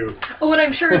wanted to. Oh, and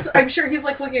I'm sure he's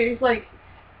looking. He's like,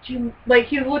 do you,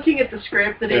 he's looking at the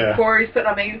script the day before he's putting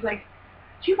on makeup. He's like,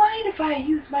 do you mind if I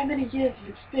use my many years of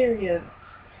experience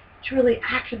to really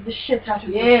act the shit out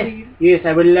of the scene? Yes,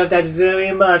 I would love that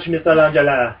very much, Mr.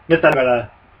 Langella. Because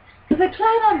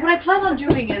what I plan on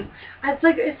doing is,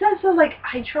 it says so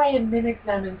I try and mimic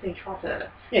them and say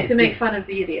Trotter to make fun of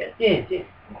the idiot. Yes.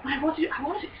 What I want to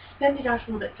extend it out a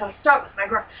little bit. So I start with my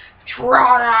gruff,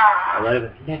 Trotter. I love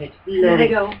it. And then I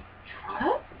go,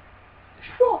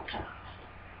 Trotter.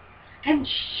 And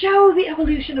show the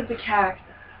evolution of the character.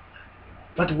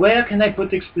 But where can I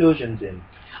put explosions in?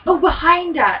 Oh,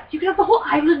 behind us. You can have the whole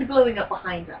island blowing up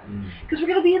behind us. Because we're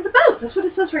going to be in the boat. That's what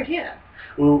it says right here.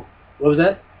 Ooh, what was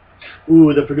that?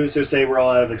 Ooh, the producers say we're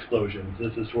all out of explosions.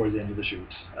 This is towards the end of the shoot.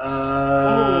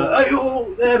 I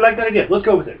like that idea. Let's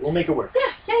go with it. We'll make it work.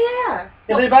 Yeah.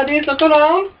 Everybody, look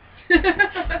around.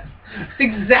 That's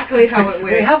exactly how it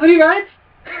We went. have any rights?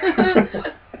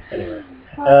 Anyway.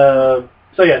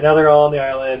 So yeah, now they're all on the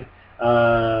island.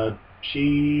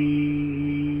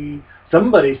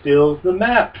 Somebody steals the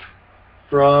map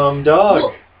from Dog.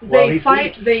 Well, while they he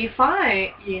find sleeps.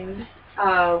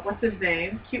 what's his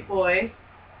name? Cute boy.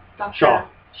 Dr. Shaw.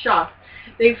 Shaw.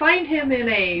 They find him in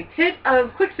a pit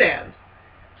of quicksand.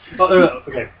 Oh,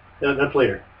 okay. That's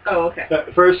later. Oh, okay.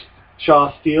 First,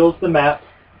 Shaw steals the map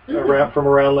Mhm. from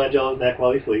around Langella's neck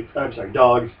while he sleeps. I'm sorry,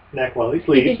 Dog's neck while he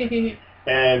sleeps.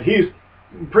 And he's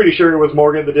pretty sure it was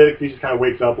Morgan that did it because he just kind of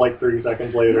wakes up like 30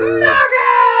 seconds later.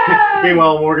 Morgan!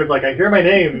 Meanwhile, Morgan's like, I hear my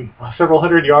name several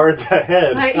hundred yards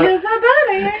ahead. Like, here's my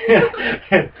buddy.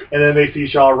 and then they see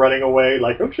Shaw running away,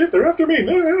 like, oh shit, they're after me.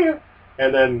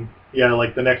 And then, yeah,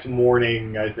 like the next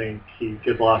morning, I think he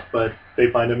gets lost, but they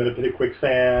find him in a pit of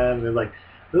quicksand. And they're like,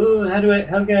 oh, how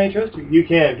can I trust you? You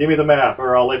can't. Give me the map,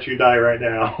 or I'll let you die right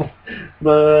now.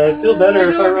 But it's still better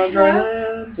if I run dry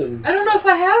land. And I don't know if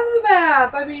I have the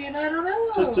map. I mean, I don't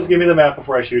know. just give me the map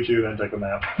before I shoot you, then take the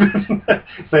map.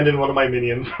 Send in one of my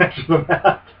minions after the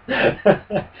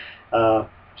map.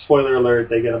 Spoiler alert,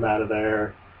 they get him out of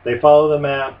there. They follow the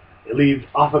map. It leads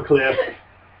off a cliff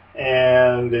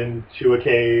and into a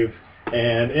cave.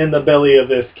 And in the belly of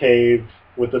this cave,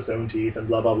 with the stone teeth and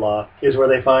blah, blah, blah, is where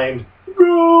they find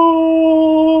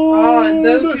gold! Oh, and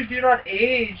those who do not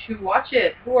age, who watch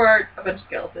it, who are a bunch of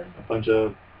skeletons.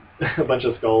 A bunch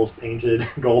of skulls painted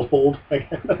gold, I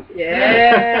guess.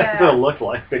 Yeah. That's what it looked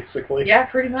like, basically. Yeah,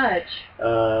 pretty much.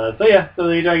 So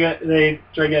they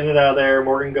try getting it out of there.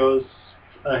 Morgan goes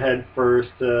ahead first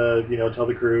to, tell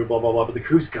the crew, blah, blah, blah, but the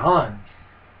crew's gone.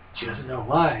 She doesn't know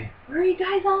why. Where are you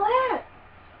guys all at?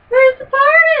 Where's the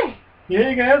party?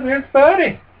 Yeah, guys, here's the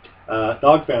party.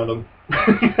 Dog found him.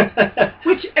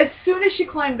 Which, as soon as she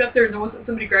climbed up there and there wasn't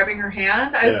somebody grabbing her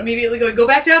hand, I was Yeah. immediately going, go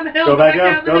back down the hill. Go back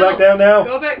down. Go back down now.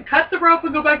 Go back, cut the rope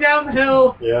and go back down the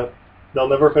hill. Yeah. They'll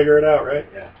never figure it out, right?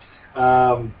 Yeah.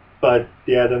 But,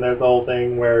 yeah, then there's the whole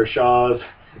thing where Shaw's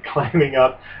climbing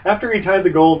up after he tied the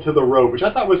gold to the rope, which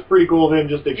I thought was pretty cool of him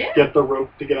just to get the rope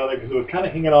to get on there because it was kind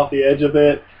of hanging off the edge of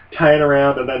it, tying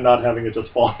around, and then not having it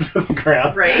just fall to the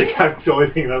ground. Right. That's the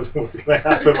only thing that was going to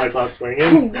happen when I thought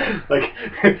swinging. Like,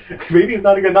 maybe it's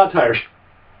not a good knot tire.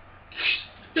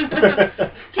 Damn it!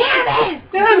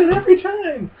 Damn it, every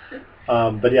time.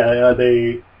 But yeah,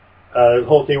 the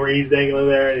whole thing where he's dangling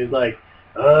there and he's like,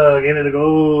 oh, give me the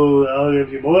gold, I'll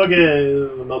give you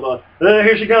Morgan, blah, blah.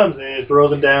 Here she comes. And he throws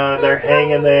them down, and they're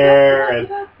hanging there, and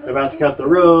they're about to cut the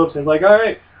ropes, and he's like, all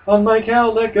right, on my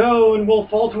count, let go, and we'll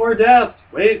fall to our death.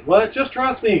 Wait, what? Just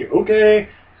trust me. Okay.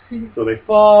 So they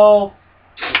fall,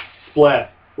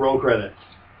 splat, roll credits.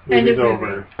 End Movie's of movie.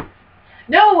 over.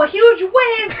 No, a huge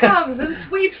wave comes and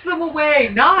sweeps them away,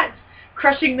 not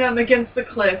crushing them against the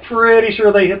cliff. Pretty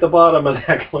sure they hit the bottom of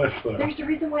that cliff, though. There's a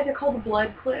reason why they're called the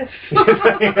Blood Cliff.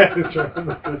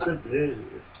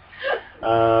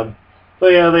 So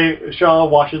yeah, Shaw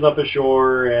washes up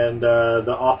ashore, and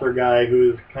the author guy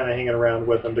who's kind of hanging around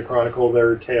with them to chronicle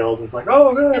their tales is like,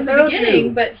 "Oh, good, in the I found beginning,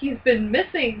 you." but he's been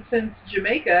missing since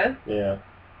Jamaica. Yeah,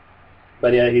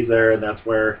 but yeah, he's there, and that's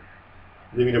where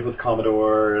they meet up with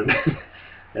Commodore, and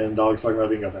and Dog's talking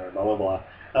about being up there, blah blah blah.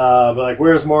 But like,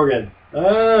 where's Morgan?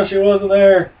 Oh, she wasn't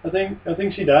there. I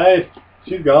think she died.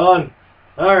 She's gone.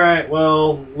 All right,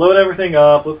 well, load everything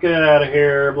up. Let's get out of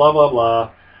here. Blah blah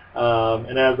blah.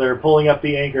 And as they're pulling up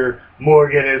the anchor,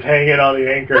 Morgan is hanging on the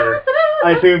anchor.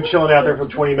 I assume chilling out there for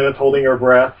 20 minutes holding her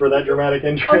breath for that dramatic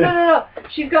entrance. Oh, no.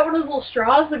 She's got one of those little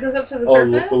straws that goes up to the Oh,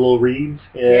 surface. the little reeds?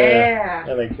 Yeah.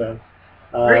 That makes sense.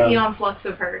 Great neon flux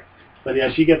of her. But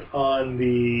yeah, she gets on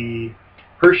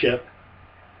her ship.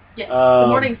 Yes, the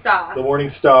Morning Star. The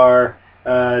Morning Star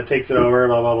takes it over,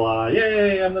 blah, blah, blah.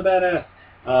 Yay, I'm the badass.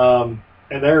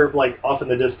 And they're like off in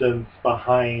the distance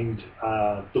behind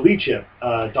the lead ship,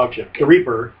 Dog ship, the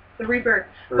Reaper. The Reaper.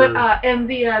 But and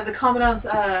the Commandant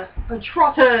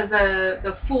Trotta,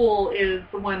 the fool, is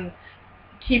the one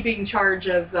keeping charge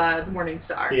of the Morning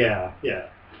Star. Yeah, yeah.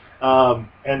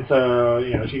 And so,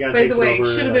 she got to By take the way,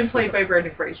 over. should have been played by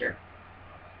Brendan Fraser.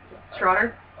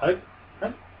 Trotter?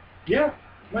 Yeah.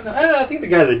 I think the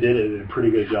guy that did it did a pretty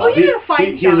good job. Oh, you did a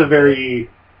fine He has job. a very,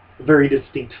 very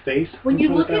distinct face. When you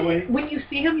look that way. when you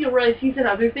see him, you'll realize he's in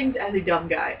other things as a dumb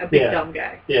guy, a big dumb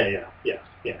guy. Yeah.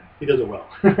 He does it well.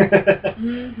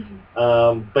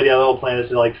 Mm-hmm. But yeah, the whole plan is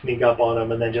to like sneak up on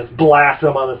him and then just blast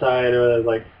him on the side, or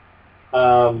like,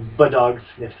 but Dog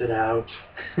sniffs it out.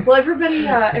 Well,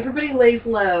 everybody lays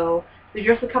low, They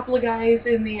dress a couple of guys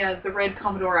in the red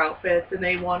Commodore outfits, and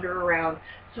they wander around.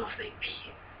 So if they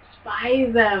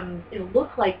spy them, it'll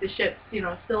look like the ship's,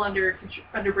 still under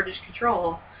British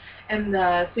control. And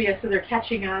so they're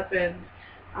catching up, and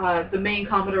the main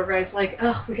Commodore guy's like,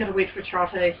 oh, we gotta wait for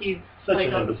Trotta. He's Such like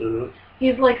an episode.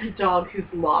 he's like a dog who's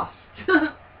lost,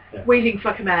 Yeah. waiting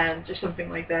for command or something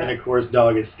like that. And of course,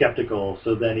 Dog is skeptical,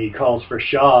 so then he calls for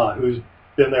Shaw, who's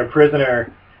been their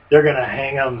prisoner. They're gonna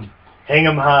hang him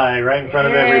high right in front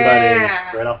of everybody,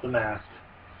 right off the mast.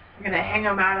 I'm gonna hang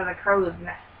him out of the crow's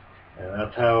nest. And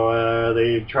that's how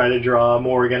they try to draw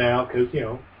Morgan out, because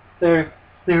they're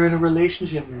in a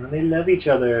relationship now, and they love each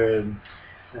other. And,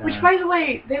 Which, by the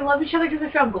way, they love each other because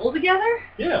they found gold together?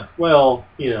 yeah, well,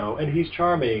 and he's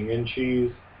charming, and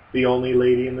she's the only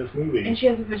lady in this movie. And she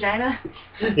has a vagina?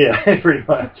 Yeah, pretty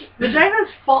much. Vaginas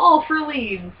fall for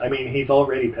leads. I mean, he's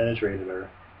already penetrated her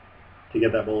to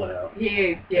get that bullet out.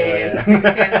 Yeah. Yeah. Kind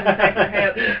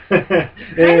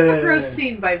of a gross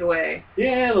scene, by the way.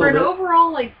 Yeah, a For an little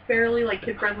overall, fairly,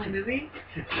 kid-friendly movie.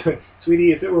 bit.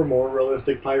 Sweetie, if it were more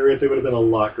realistic pirates, it would have been a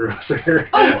lot grosser.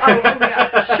 Oh,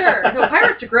 yeah, sure. No,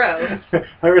 pirates are gross.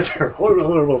 Pirates are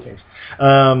horrible things.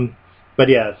 But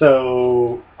yeah,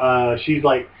 so she's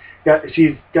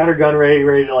got her gun ready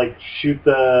to shoot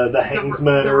the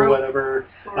hangsman or rope. whatever,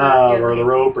 or the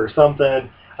rope or something.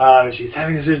 She's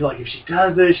having a decision, if she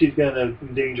does this, she's going to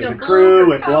endanger the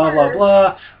crew and blah, blah,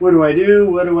 blah. What do I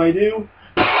do?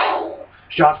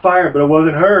 Shots fired, but it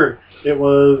wasn't her. It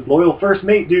was loyal first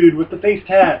mate dude with the face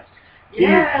tat.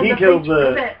 Yeah, he killed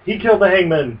the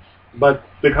hangman, but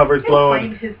the cover's blown.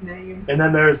 Find his name. And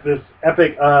then there's this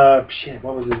epic,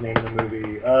 what was his name in the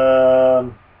movie?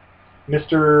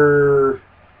 Mr.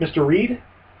 Reed?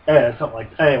 Something like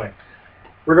that. Anyway,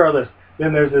 regardless,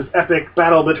 then there's this epic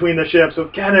battle between the ships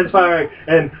with cannons firing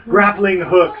and grappling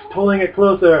hooks pulling it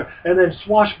closer, and then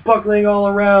swashbuckling all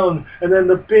around, and then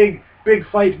the big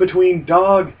fight between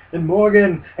Dog and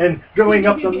Morgan, and going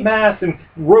up the mast and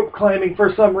rope climbing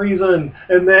for some reason,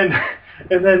 and then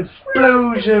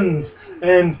explosions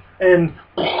and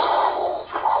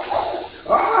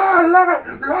I love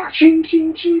it! Ching,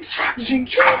 ching, ching, ching,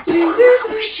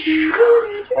 ching,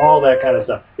 all that kind of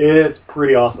stuff. It's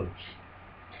pretty awesome.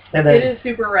 And then, it is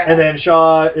super rad. And then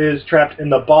Shaw is trapped in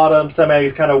the bottom. Somehow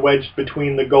he's kind of wedged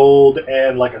between the gold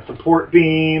and a support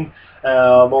beam.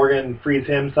 Morgan frees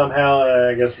him somehow.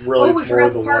 I guess really we more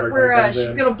forgot the the part water where comes she's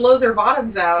in. gonna blow their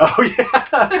bottoms out. Oh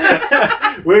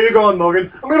yeah. Where are you going,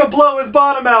 Morgan? I'm gonna blow his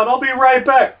bottom out. I'll be right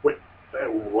back. Wait,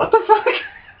 what the fuck?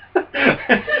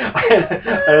 I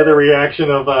had the reaction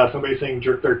of somebody saying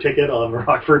jerk their ticket on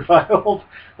Rockford Files.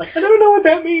 I don't know what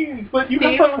that means, but you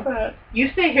have fun with that. You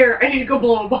stay here. I need to go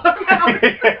blow a bottom out. You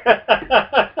blow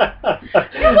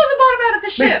the bottom out of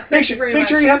the ship. Make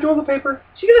sure you have toilet paper.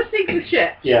 She's gonna sink the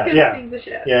ship. Sink the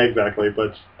ship. Yeah, exactly.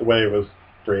 But the way it was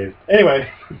phrased. Anyway,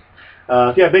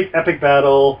 big epic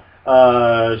battle.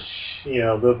 The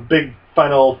big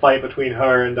final fight between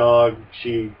her and Dog.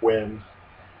 She wins.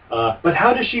 But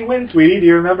how does she win, sweetie? Do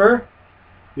you remember?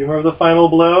 Do you remember the final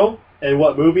blow? And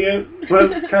what movie it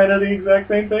was kind of the exact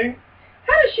same thing?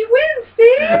 How does she win,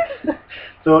 Steve?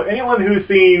 So anyone who's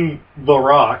seen The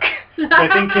Rock, I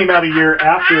think came out a year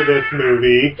after this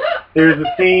movie, there's a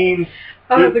scene...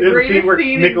 the greatest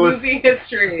scene in movie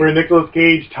history. Where Nicolas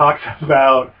Cage talks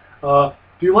about,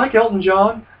 do you like Elton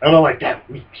John? And I'm like, that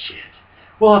weak shit.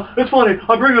 Well, it's funny.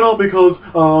 I bring it up because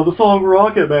the song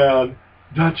Rocket Man,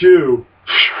 that's you.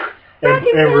 And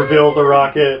reveals the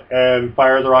rocket and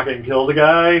fires the rocket and kills the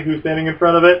guy who's standing in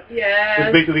front of it. Yeah.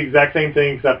 It's basically the exact same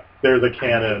thing, except there's a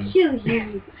cannon. Kill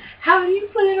you. How do you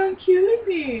plan on killing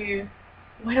me?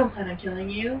 I don't plan on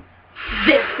killing you.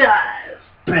 This does.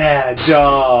 Bad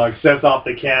Dog sets off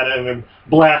the cannon and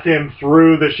blasts him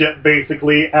through the ship,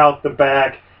 basically out the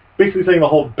back, basically saying the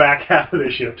whole back half of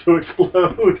the ship to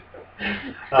explode.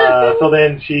 So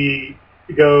then she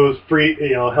goes free,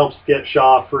 helps get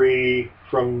Shaw free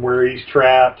from where he's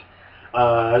trapped.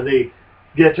 They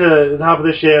get to the top of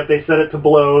the ship. They set it to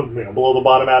blow the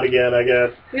bottom out again, I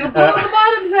guess. Blow the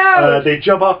bottoms out. They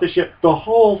jump off the ship. The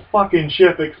whole fucking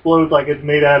ship explodes like it's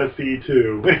made out of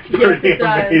C2. It's pretty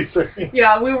amazing.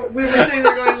 Yeah, we were sitting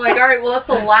there going all right, well, that's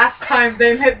the last time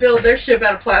they build their ship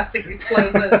out of plastic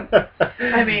explosions.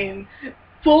 I mean,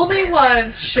 fool me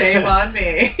once, shame on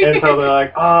me. And so they're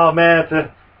like, oh man,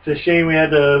 it's a shame we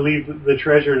had to leave the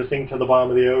treasure to sink to the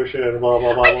bottom of the ocean and blah,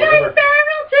 blah, blah, I tied a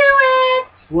barrel to it!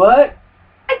 What?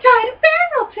 I tied a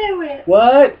barrel to it!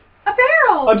 What? A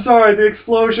barrel! I'm sorry, the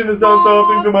explosion has done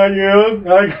something to my ears.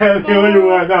 I can't hear you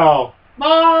right now.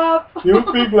 Mom! You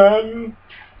speak Latin?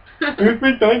 You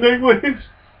speak sign language?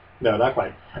 No, not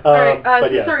quite. All right,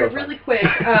 but yeah, sorry, so far. really quick.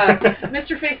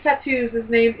 Mr. Face Tattoos, his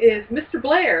name is Mr.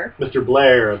 Blair. Mr.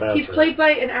 Blair, that's He's right. played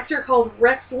by an actor called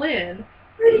Rex Lynn.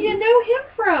 Where do you know him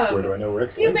from? Where do I know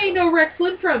Rex You Lynn may from? know Rex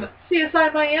Lynn from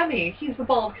CSI Miami. He's the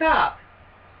bald cop.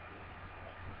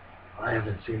 I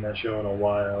haven't seen that show in a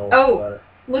while. Oh. but-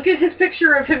 Look at his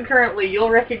picture of him currently.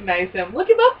 You'll recognize him. Look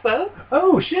him up, folks.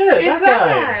 Oh, shit, It's that that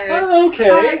guy. guy. Oh,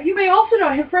 okay. You may also know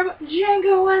him from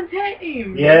Django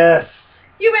Untamed. Yes.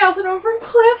 You may also know him from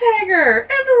Cliffhanger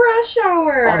and Rush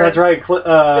Hour. Oh, that's right.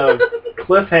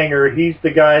 Cliffhanger, he's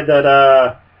the guy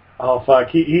that, oh, fuck.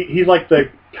 He's like the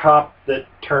cop that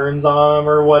turns on him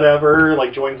or whatever,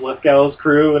 like joins Lithgow's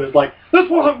crew and is like, this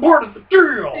wasn't part of the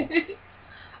deal.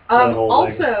 That whole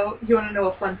thing. Also, you want to know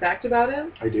a fun fact about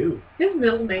him? I do. His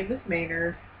middle name is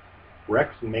Maynard.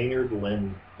 Rex Maynard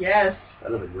Lynn. Yes.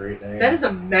 That is a great name. That is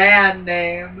a man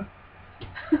name.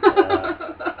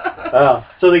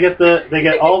 So they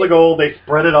get all the gold. They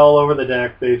spread it all over the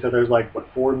deck. They said there's like what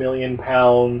 4 million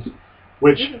pounds,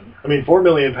 which I mean 4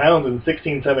 million pounds in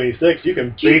 1676. You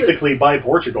can Jesus. basically buy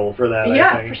Portugal for that. Yeah,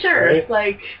 I think, for sure. right?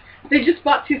 Like they just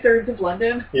bought 2/3 of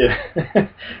London. Yeah,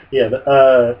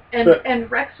 yeah. And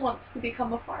Rex wants to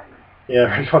become a farmer. Yeah,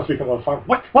 Rex wants to become a farmer.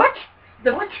 What?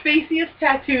 The faciest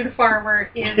tattooed farmer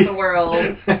in the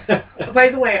world. By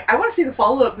the way, I want to see the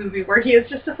follow-up movie where he is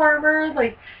just a farmer,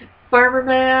 like farmer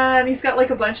man. He's got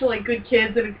like a bunch of like good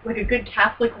kids and like a good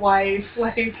Catholic wife.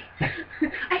 Like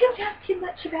I don't ask him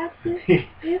much about this.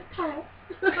 His past.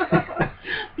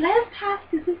 Blair's past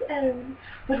is his own,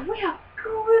 but we are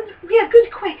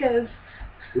good Quakers.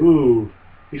 Ooh.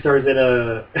 He stars in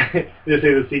a. They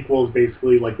say the sequel is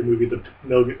basically like the movie that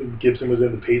Mel Gibson was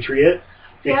in, The Patriot.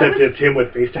 Yeah, Except it's him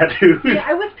with face tattoos. Yeah,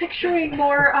 I was picturing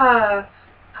more,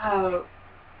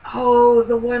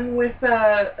 the one with,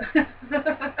 the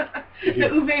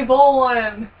Uwe Boll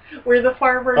one, where the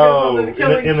farmer does all the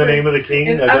killing. In the Name of the King,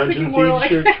 and a I'm Dungeon thinking more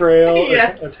Siege like- trail,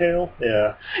 Yeah. a tale?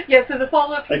 Yeah. Yeah, so the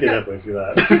follow-up, I he's could got definitely see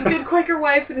that. his good Quaker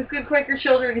wife and his good Quaker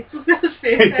children. He's still got his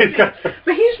face He's got- tattoo,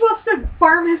 but he just wants to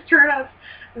farm his turnips.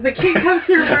 The king comes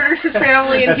through, murders his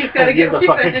family, and he's got to get He's a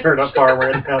fucking revenge. turnip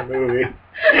farmer in that movie.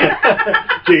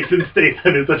 Jason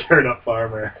Statham is a turnip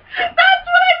farmer. That's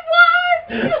what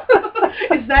I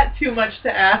want! Is that too much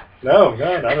to ask? No,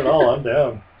 not at all. I'm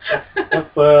down.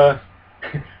 That's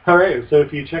all right, so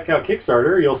if you check out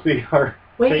Kickstarter, you'll see our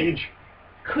page.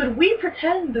 Could we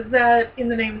pretend that In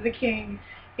the Name of the King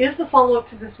is the follow-up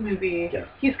to this movie? Yes.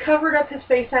 He's covered up his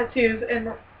face tattoos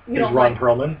and, you know, Is Ron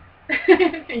Perlman?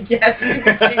 Yes.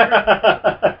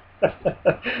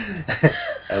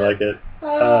 I like it.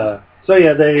 So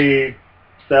yeah, they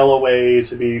sell away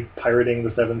to be pirating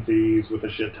the Seven Seas with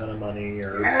a shit ton of money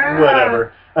or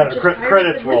whatever. I don't know. Just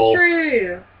Credits roll.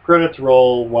 history. Credits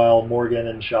roll while Morgan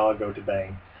and Shaw go to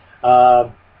bang.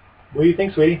 What do you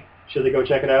think, sweetie? Should they go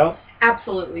check it out?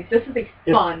 Absolutely. This is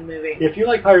a fun movie. If you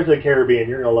like Pirates of the Caribbean,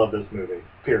 you're gonna love this movie.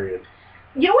 Period.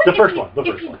 You know what? The If first you- one. The If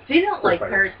first you one. didn't like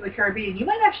First Pirates of the Caribbean, you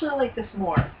might actually like this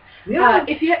more. Yeah.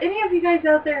 If any of you guys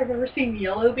out there have ever seen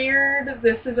Yellowbeard,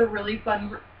 this is a really fun,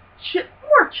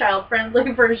 more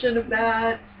child-friendly version of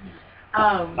that.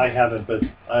 I haven't, but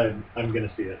I'm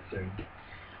gonna see it soon.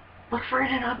 Look for it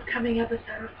in an upcoming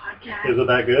episode of podcast. Is it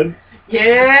that good?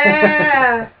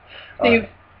 Yeah. Alright.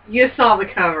 You saw the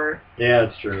cover. Yeah,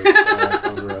 it's true.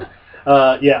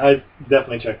 Yeah, I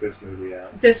definitely check this movie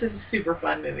out. This is a super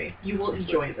fun movie. You will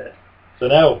enjoy this. So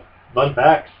now, fun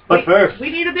facts. But Wait, first, we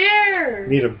need a beer.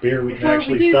 we need a beer we can Before we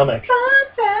actually do stomach. Fun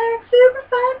facts, super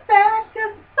fun facts,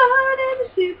 'cause it's fun and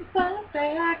it's super fun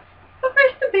facts. But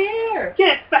first, the beer.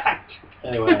 Get fact!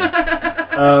 Anyway,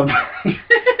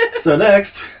 so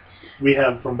next, we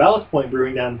have from Ballast Point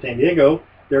Brewing down in San Diego,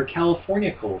 their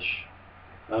California Kolsch.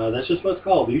 That's just what it's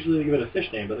called. Usually they give it a fish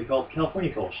name, but they call it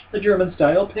California Kolsch, the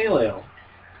German-style pale ale.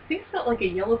 I think it's got like a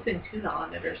yellowfin tuna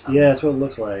on it or something. Yeah, that's what it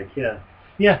looks like. Yeah.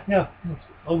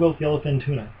 I'll go with yellowfin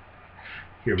tuna.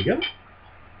 Here we go.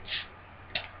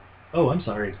 Oh, I'm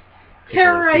sorry.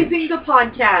 Terrorizing the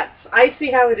podcasts. I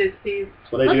see how it is, Steve.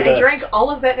 That's what I Look, do I best. drank all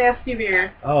of that nasty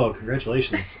beer. Oh,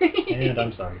 congratulations. And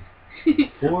I'm sorry.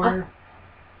 Four.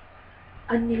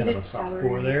 Kind Unneeded of a soft calories.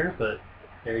 pour there, but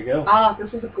there you go. Ah,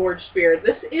 this is a gorgeous beer.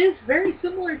 This is very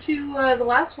similar to the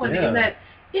last one Yeah. in that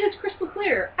it is crystal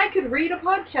clear. I could read a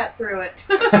podcast through it.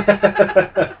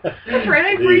 That's right,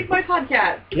 I read my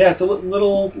podcast. Yeah, it's a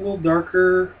little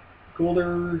darker,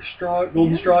 golden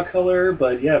straw color,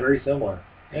 but yeah, very similar.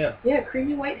 Yeah. Yeah,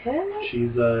 creamy white head.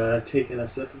 She's taking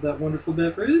a sip of that wonderful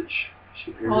beverage.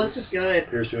 She Oh, this is good.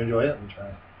 appears to enjoy it. I'm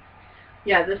trying.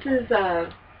 Yeah, this is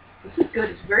good.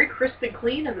 It's very crisp and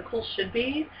clean, as a Kolsch should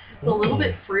be. It's a little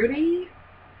bit fruity.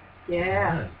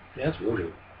 Yeah. Yeah, it's real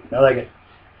good. I like it.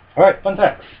 All right, fun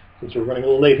facts, since we're running a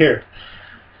little late here.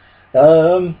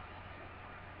 All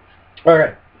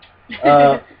right.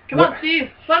 Come on, Steve.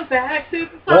 Fun facts.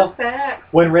 Fun facts.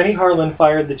 When Rennie Harlan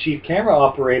fired the chief camera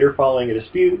operator following a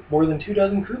dispute, more than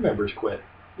 24 crew members quit.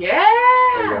 Yeah.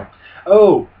 There you go.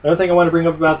 Oh, another thing I want to bring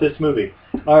up about this movie.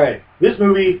 All right, this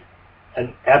movie,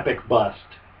 an epic bust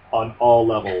on all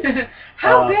levels.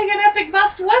 How big an epic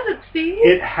bust was it, Steve?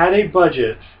 It had a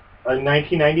budget in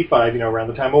 1995, around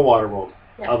the time of Waterworld,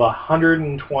 of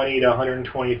 $120 to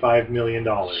 $125 million.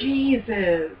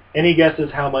 Jesus. Any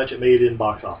guesses how much it made in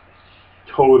box office?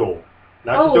 Total.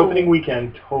 Not just opening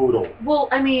weekend, total. Well,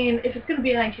 I mean, if it's going to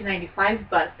be a 1995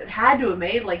 bust, it had to have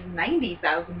made like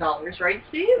 $90,000, right,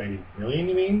 Steve? 90 million,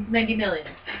 you mean? 90 million.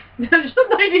 Just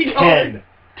 $90.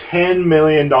 $10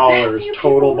 million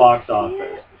total box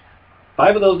office.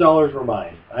 5 of those dollars were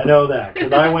mine. I know that,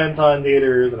 because I went on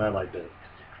theaters and I liked it.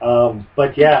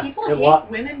 But yeah. People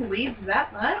hate women leads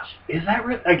that much? Is that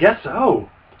right? I guess so.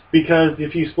 Because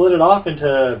if you split it off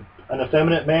into an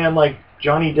effeminate man like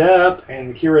Johnny Depp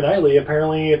and Keira Knightley,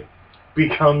 apparently it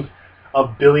becomes a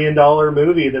 $1 billion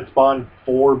movie that spawned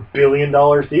 $4 billion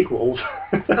sequels.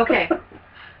 Okay. I'm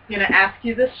going to ask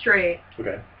you this straight.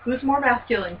 Okay. Who's more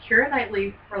masculine, Keira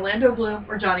Knightley, Orlando Bloom,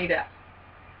 or Johnny Depp?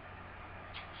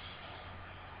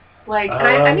 Like,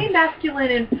 I mean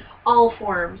masculine in all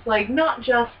forms. Like, not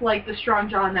just, like, the strong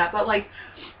jaw and that, but, like,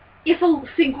 if a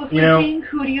sink was leaking,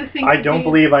 who do you think I don't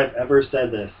believe I've ever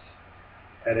said this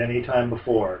at any time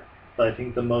before, but I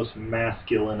think the most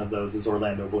masculine of those is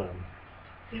Orlando Bloom.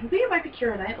 I think it might be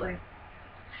Keira Knightley.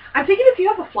 I'm thinking if you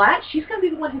have a flat, she's going to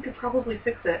be the one who could probably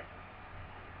fix it.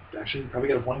 Actually, you probably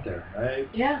got a point there.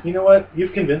 Yeah. You know what?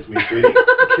 You've convinced me, sweetie.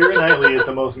 Keira Knightley is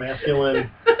the most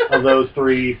masculine of those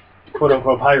 3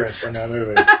 quote-unquote pirates in that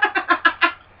movie.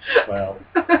 Well.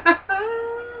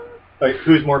 Right,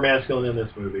 who's more masculine in this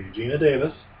movie? Gina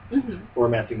Davis or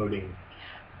Matthew Modine?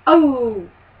 Oh,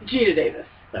 Gina Davis.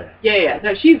 Okay. Yeah.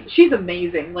 No, she's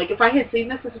amazing. Like, if I had seen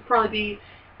this would probably be...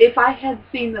 If I had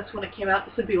seen this when it came out,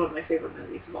 this would be one of my favorite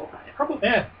movies of all time. Probably,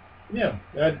 yeah.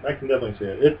 I can definitely see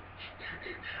it.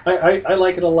 I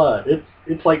like it a lot.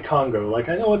 It's like Congo. Like,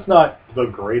 I know it's not the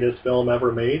greatest film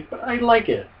ever made, but I like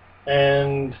it.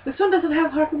 And this one doesn't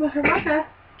have Hakuna Haraka.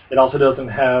 It also doesn't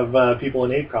have people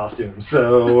in ape costumes,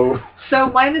 so... So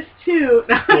 -2.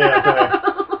 Yeah,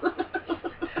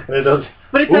 and it does...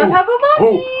 But it does have a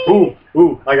body!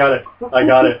 Ooh, I got it. I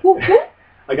got it.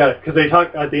 Because they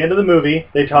talk, at the end of the movie,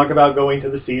 they talk about going to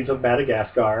the seas of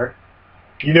Madagascar.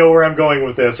 You know where I'm going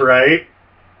with this, right?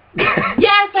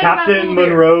 Yes, I Captain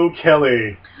Monroe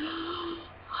Kelly.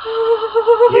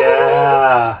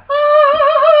 Yeah.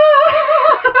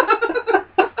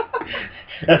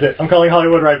 That's it. I'm calling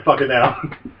Hollywood right fucking now.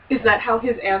 Is that how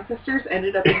his ancestors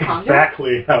ended up in Congo?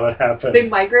 Exactly how it happened. They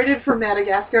migrated from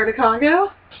Madagascar to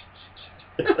Congo?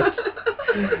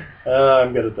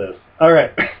 I'm good at this. All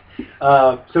right.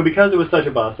 So because it was such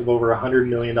a bust of over $100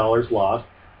 million lost,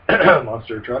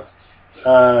 monster trucks,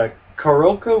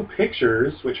 Karolko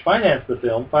Pictures, which financed the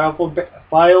film,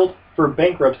 filed for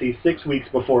bankruptcy 6 weeks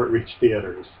before it reached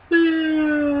theaters.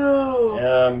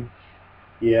 Boo!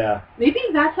 Yeah. Maybe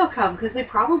that's how come, because they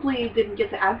probably didn't get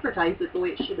to advertise it the way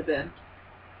it should have been.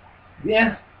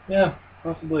 Yeah,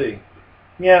 possibly.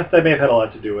 Yeah, that may have had a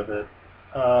lot to do with it.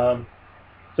 So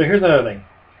here's another thing.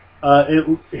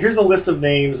 Here's a list of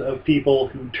names of people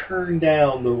who turned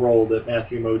down the role that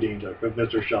Matthew Modine took, of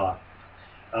Mr. Shaw.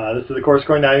 This is, of course,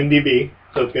 according to IMDb,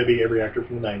 so it's going to be every actor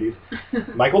from the 90s.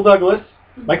 Michael Douglas.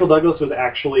 Michael Douglas was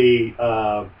actually...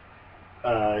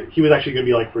 he was actually going to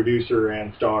be like producer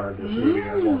and star of this movie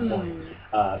at one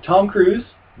point. Tom Cruise,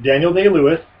 Daniel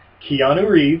Day-Lewis, Keanu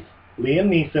Reeves, Liam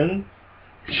Neeson,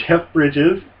 Jeff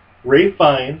Bridges, Ralph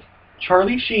Fiennes,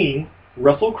 Charlie Sheen,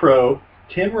 Russell Crowe,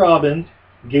 Tim Robbins,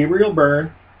 Gabriel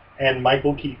Byrne, and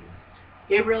Michael Keaton.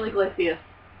 Gabriel Iglesias.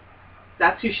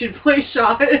 That's who should play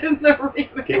Shaw in the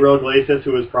remake. Gabriel Iglesias,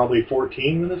 who was probably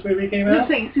 14 when this movie came out. I'm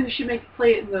saying who should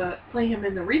play him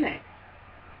in the remake.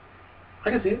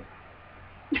 I can see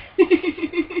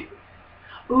it.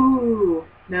 Ooh,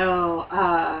 no.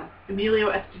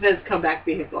 Emilio Estevez comeback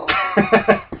vehicle.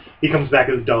 He comes back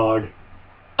as dog.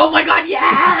 Oh my God,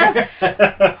 yes!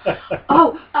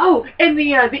 oh, and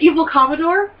the evil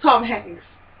Commodore, Tom Hanks.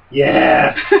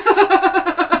 Yeah.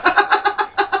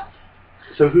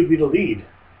 So who'd be the lead?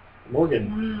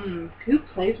 Morgan. Who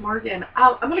plays Morgan?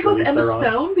 I'm gonna go with Emma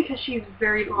Stone because she's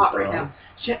very hot right now.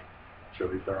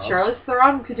 Charlize Theron. Charlize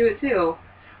Theron could do it too.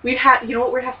 You know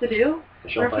what we have to do?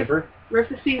 Michelle Pfeiffer? We have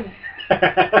to see.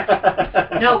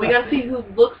 No, we got to see who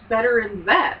looks better in the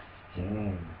vest.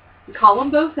 We call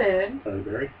them both in. Halle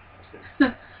Berry?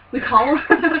 We call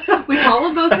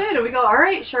them both in, and we go, all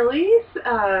right,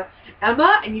 Charlize,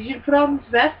 Emma, I need you to put on this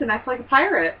vest and act like a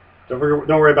pirate. Don't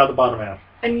worry about the bottom half.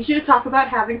 I need you to talk about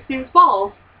having Steve's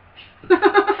balls.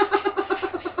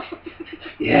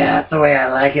 Yeah, that's the way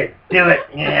I like it. Do it.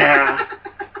 Yeah.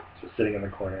 Just sitting in the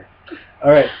corner.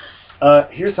 All right.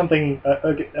 Here's something.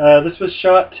 This was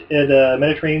shot at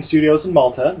Mediterranean Studios in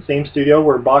Malta, the same studio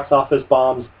where box office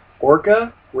bombs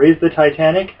Orca, Raise the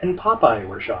Titanic, and Popeye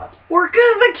were shot. Orca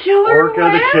the Killer Whale?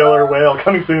 Orca the Killer Whale.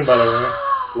 Coming soon, by the way.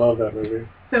 Love that movie.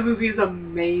 That movie is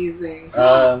amazing.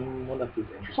 What else is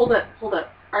interesting? Hold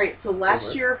up. All right, so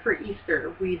last year for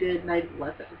Easter, we did Night of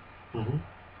Lettuce. Mm-hmm.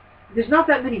 There's not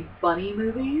that many bunny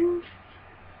movies.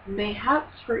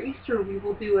 Mayhaps for Easter we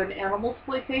will do an animal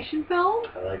exploitation film.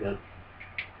 I like it.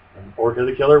 And Orca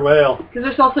the Killer Whale. Because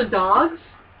there's also dogs.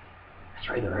 That's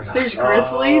right, there are dogs. There's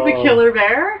Grizzly the Killer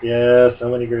Bear. Yeah, so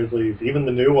many Grizzlies. Even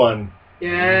the new one.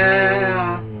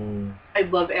 Yeah. I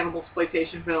love animal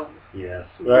exploitation films. Yes.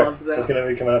 Love them. That's going to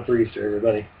be coming up for Easter,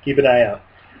 everybody. Keep an eye out.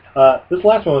 This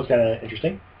last one was kind of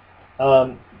interesting.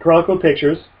 Carolco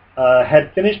Pictures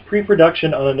had finished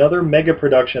pre-production on another mega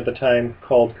production at the time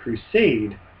called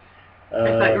Crusade. I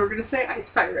thought you were going to say Ice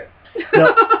Pirate.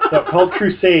 no, called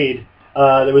Crusade.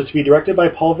 That was to be directed by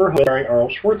Paul Verhoeven, starring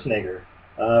Arnold Schwarzenegger.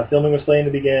 Filming was slated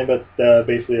to begin, but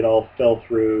basically it all fell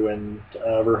through, and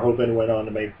Verhoeven went on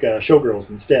to make Showgirls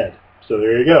instead. So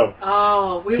there you go.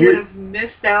 Oh, we would have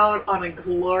missed out on a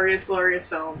glorious, glorious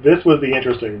film. This was the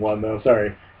interesting one, though.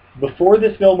 Sorry. Before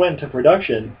this film went into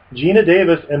production, Gina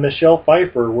Davis and Michelle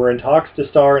Pfeiffer were in talks to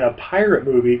star in a pirate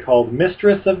movie called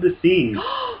Mistress of the Seas.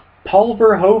 Paul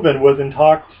Verhoeven was in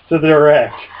talks to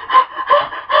direct.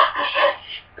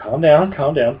 Calm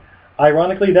down.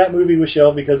 Ironically, that movie was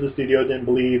shelved because the studio didn't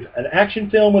believe an action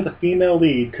film with a female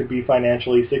lead could be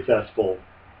financially successful.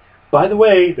 By the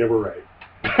way, they were right.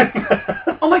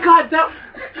 Oh my God,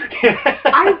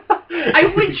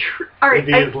 I would. All right,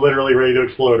 Izzy is literally ready to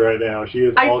explode right now. She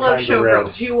is all kinds of red.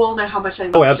 Showgirls. You all know how much I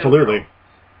love. Oh, absolutely. Showgirls.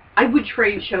 I would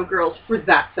trade Showgirls for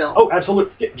that film. Oh,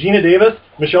 absolutely. Gina Davis,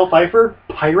 Michelle Pfeiffer,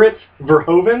 Pirates,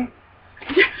 Verhoeven.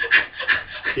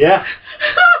 Yeah.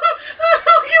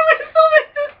 You would still make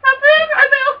this happen? Are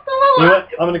they all still alive? You know what?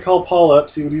 I'm going to call Paul up,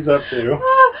 see what he's up to. I'm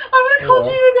going to call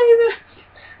Gina Davis.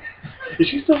 Is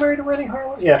she still married to Rennie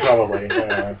Harlan? Yeah, probably.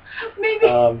 Maybe.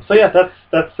 So yeah,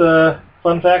 that's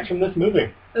fun facts from this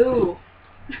movie. Ooh.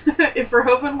 If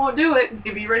Verhoeven won't do it,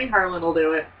 maybe Rennie Harlan will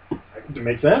do it. It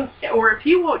makes sense. Or if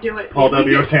he won't do it, Paul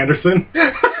W. Sanderson.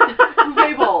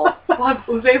 Uwe Boll. We'll have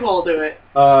Uwe Boll do it.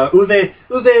 Uwe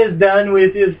is done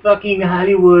with his fucking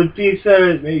Hollywood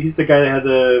pictures. Maybe he's the guy that has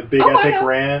a big epic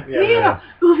rant. Yeah.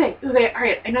 Uwe,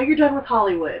 alright, I know you're done with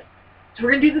Hollywood. So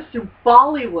we're going to do this through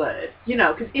Bollywood. You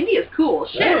know, because India's cool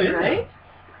as shit, right?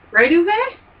 Right, Uwe?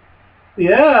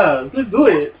 Yeah, let's do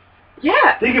it.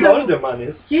 Yeah. Think of all of the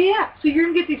monies. Yeah. So you're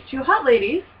going to get these two hot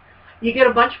ladies. You get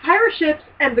a bunch of pirate ships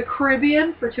and the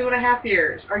Caribbean for 2.5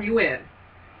 years. Are you in?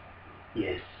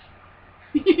 Yes.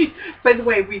 By the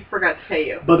way, we forgot to pay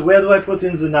you. But where do I put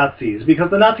in the Nazis?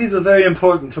 Because the Nazis are very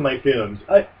important to my films.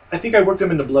 I think I worked them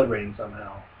into Blood Rain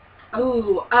somehow.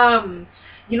 Oh,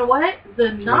 you know what?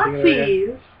 The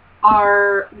Nazis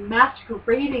are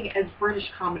masquerading as British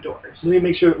Commodores. Let me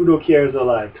make sure Udo Kier is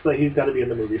alive, because he's got to be in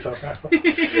the movie somehow.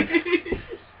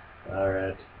 All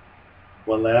right.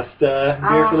 One last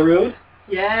beer for the road?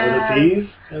 Yeah. Or the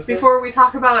teas? Before we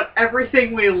talk about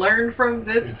everything we learned from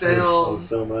this film.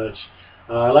 So much.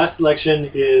 Our last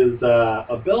selection is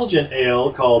a Belgian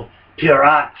ale called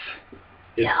Piraat.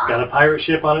 It's got a pirate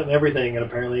ship on it and everything, and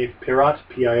apparently Piraat,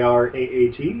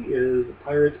 P-I-R-A-A-T, is a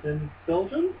pirate in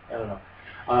Belgium? I don't know.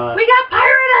 We got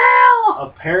pirate ale!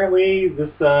 Apparently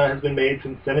this has been made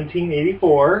since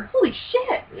 1784. Holy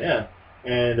shit! Yeah.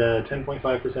 And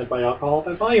 10.5% by alcohol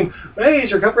by volume. Hey,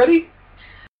 is your cup ready?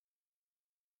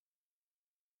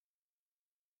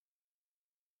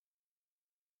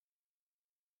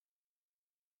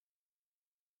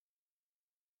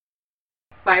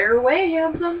 Fire away,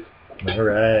 handsome. All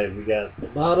right, we got the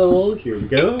bottle. Here we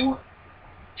go.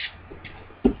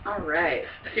 All right.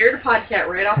 Scared a podcat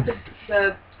right off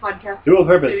the podcast. Dual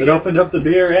purpose. It opened up the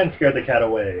beer and scared the cat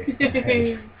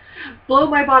away. Blow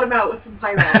my bottom out with some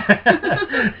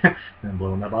Pyrex. And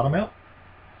blowing that bottom out.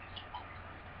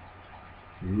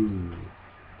 Ooh.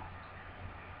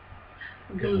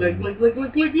 Glug, glug, glug,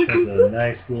 glug, glug, Has glug, a glug.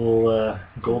 nice little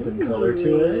golden color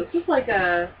to it. This is like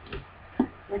a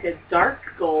dark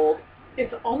gold.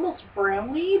 It's almost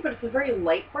browny, but it's a very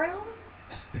light brown.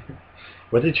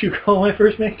 What did you call my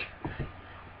first make?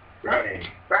 Brownie.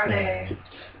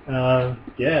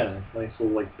 Yeah, nice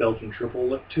little like Belgian triple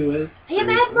lip to it. I am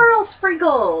Admiral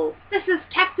Sprinkles. This is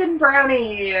Captain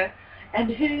Brownie. And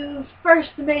who's first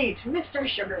mate, Mr.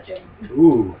 Sugarton.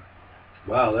 Ooh,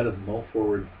 wow, that is malt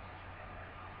forward.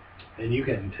 And you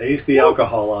can taste the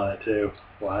alcohol on it too.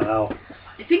 Wow.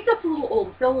 I think that's a little old.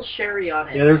 It's got a little sherry on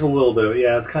it. Yeah, there's a little bit.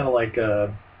 Yeah, it's kind of like.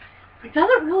 It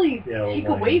doesn't really Yeah, take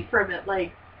wine. away from it.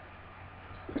 Like,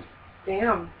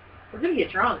 damn, we're gonna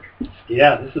get drunk.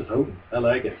 Yeah, this is potent. I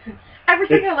like it.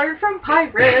 Everything I learned from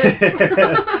pirates.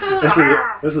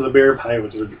 this is a beer pie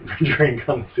with a drink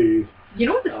on the seas. You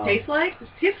know what this tastes like? This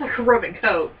tastes like a rum and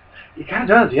coke. It kind of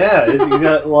does, yeah. You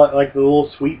got like the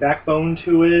little sweet backbone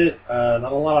to it.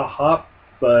 Not a lot of hop,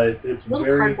 but it's A little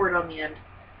very. cardboard on the end.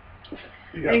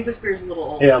 Yeah. I think this beer's a little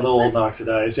old. Yeah, a little old and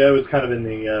oxidized. Yeah, it was kind of in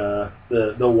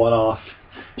the one-off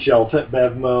shelf at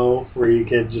Bevmo where you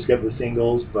could just get the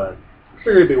singles, but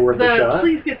figured it'd be worth a shot.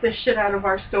 Please get this shit out of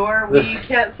our store. We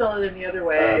can't sell it any other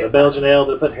way. The Belgian ale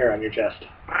that put hair on your chest.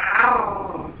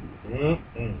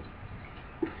 Mm-mm.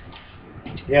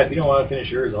 Yeah, if you don't want to finish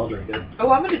yours, I'll drink it.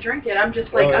 Oh, I'm gonna drink it. I'm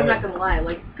just like, I'm not gonna lie.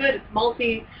 Like, it's good. It's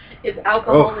malty. It's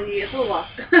alcohol-y. It's a little off.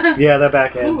 Yeah, that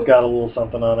back end's got a little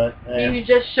something on it. You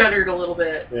just shuddered a little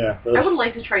bit. Yeah. I would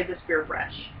like to try this beer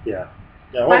fresh. Yeah.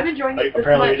 Yeah. Well, I'm enjoying it this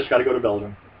apparently, much. we just got to go to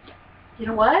Belgium. You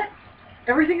know what?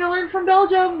 Everything I learned from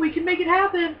Belgium, we can make it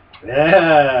happen.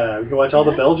 Yeah, we can watch all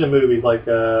the Belgian movies like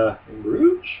in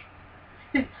Bruges.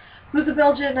 Who's the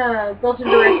Belgian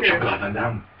director? Jean-Claude Van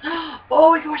Damme.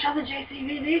 Oh, we can watch all the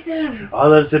JCVD films.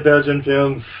 All of the Belgian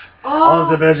films. Oh. All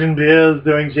of the Belgian beers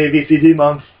during JVCD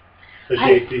month. The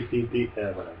JVCD,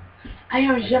 whatever. I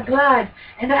am Jean-Claude,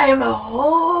 and I am a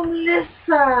homeless.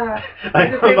 I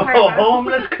am a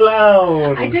homeless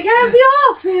clown. I take care of the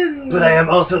orphans. But I am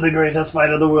also the greatest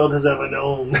fighter the world has ever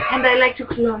known. And I like to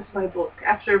close my book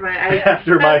after my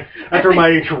after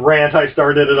my rant I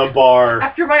started at a bar.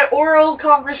 After my oral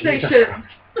conversation.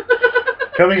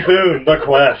 Coming soon, The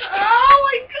Quest. Oh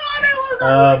my God,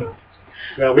 I love that.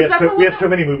 Well, we have so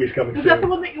many movies coming soon. Was that the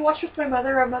one that you watched with my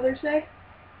mother on Mother's Day?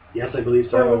 Yes, I believe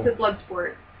so. Or was it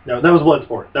Bloodsport? No, that was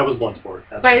Bloodsport.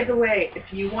 That's By the way,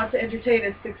 if you want to entertain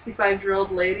a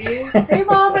 65-year-old lady, hey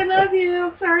Mom, I love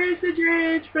you. Sorry I said your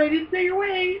age, but I didn't say your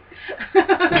weight.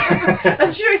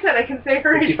 I'm sure I said I can say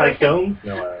her age. 65 stones?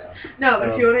 No,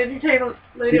 if you want to entertain a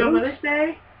lady on Mother's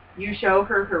Day, you show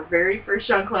her her very first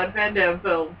Jean-Claude Van Damme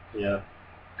film. Yeah.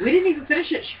 We didn't even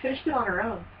finish it. She finished it on her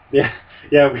own.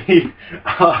 Yeah, we,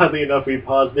 oddly enough, we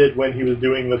paused it when he was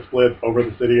doing the split over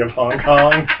the city of Hong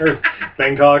Kong, or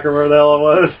Bangkok, or where the hell it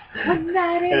was. One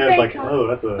night in and it's like, Bangkok.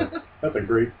 oh, that's a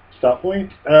great stop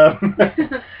point.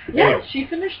 Yeah, she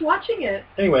finished watching it.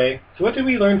 Anyway, so what did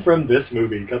we learn from this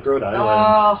movie, Cutthroat Island?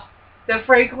 Oh, that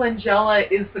Frank Langella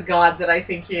is the god that I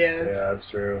think he is. Yeah, that's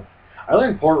true. I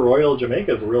learned Port Royal,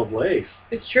 Jamaica is a real place.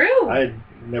 It's true. I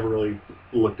never really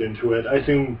looked into it. I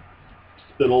assume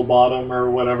Spittle Bottom or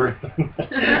whatever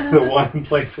the one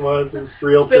place was is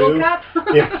real Spittle too. Cup?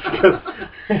 Yes, because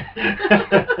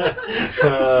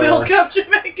Spittle Cup,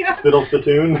 Jamaica. Spittle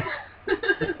Spittoon.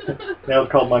 Now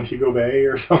it's called Montego Bay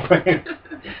or something.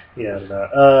 Yeah, I don't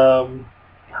know.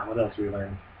 What else did we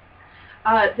learn?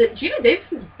 That Gina Davis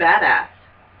is badass.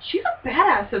 She's a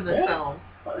badass in this film.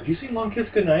 Have you seen Long Kiss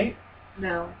Goodnight?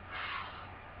 No.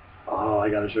 Oh, I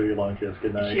gotta show you Long Kiss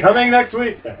Goodnight. Yeah. Coming next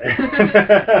week!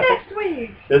 Next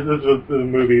week! This was the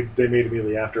movie they made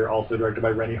immediately after, also directed by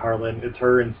Rennie Harlan. It's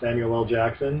her and Samuel L.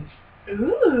 Jackson.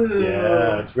 Ooh.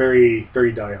 Yeah, it's very,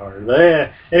 very die-hard.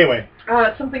 But, anyway.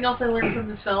 Something else I learned from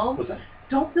this film. What's that?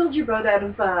 Don't build your boat out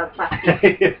of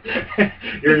plastic.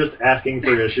 You're just asking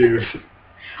for issues.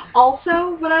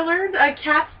 Also, what I learned,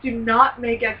 cats do not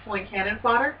make excellent cannon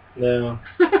fodder. No.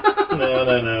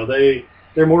 No.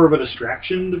 They're more of a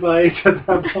distraction device at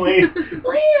that point.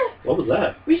 What was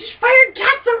that? We just fired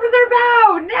cats over their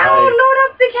bow. Now load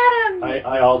up the cannons.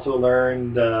 I also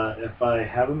learned if I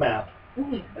have a map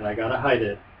and I gotta hide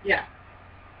it. Yeah.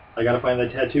 I gotta find the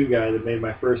tattoo guy that made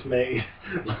my first mate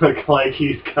look like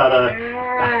he's got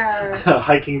a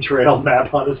hiking trail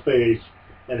map on his face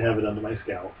and have it under my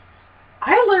scalp.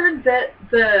 I learned that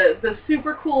the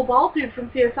super cool bald dude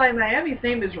from CSI Miami's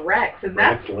name is Rex, and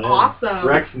that's awesome.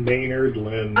 Rex Maynard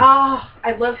Lynn. Ah,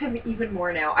 I love him even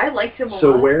more now. I liked him a lot.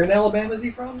 So where in Alabama is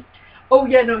he from? Oh,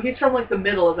 yeah, no, he's from, like, the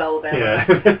middle of Alabama. Yeah.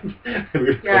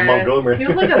 From Montgomery. He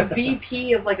was, like, a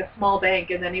VP of, like, a small bank,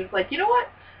 and then he was like, you know what?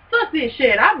 Fuck this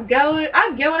shit. I'm going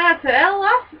out to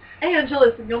Los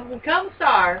Angeles and going to become a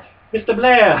star. Mr.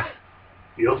 Blair.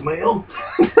 Feels mail.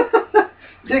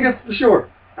 Take us to the shore.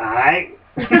 Alright.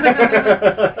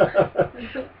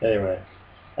 Anyway.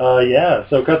 Yeah,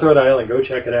 so Cutthroat Island, go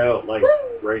check it out, like,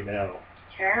 right now.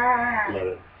 Yeah. Love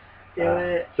it. Do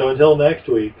it. So until next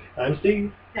week, I'm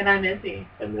Steve, And I'm Izzy.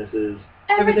 and this is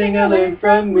Everything I Learned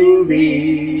from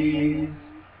Movies.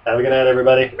 Have a good night,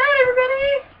 everybody. Night,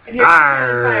 everybody. And here's the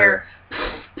fire.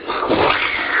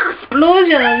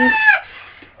 Explosions.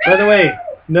 By the way,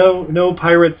 no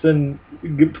pirates and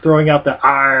throwing out the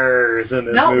R's in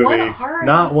this Not movie. one R.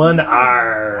 Not one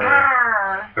R.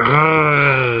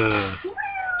 Arr.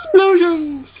 Explosion.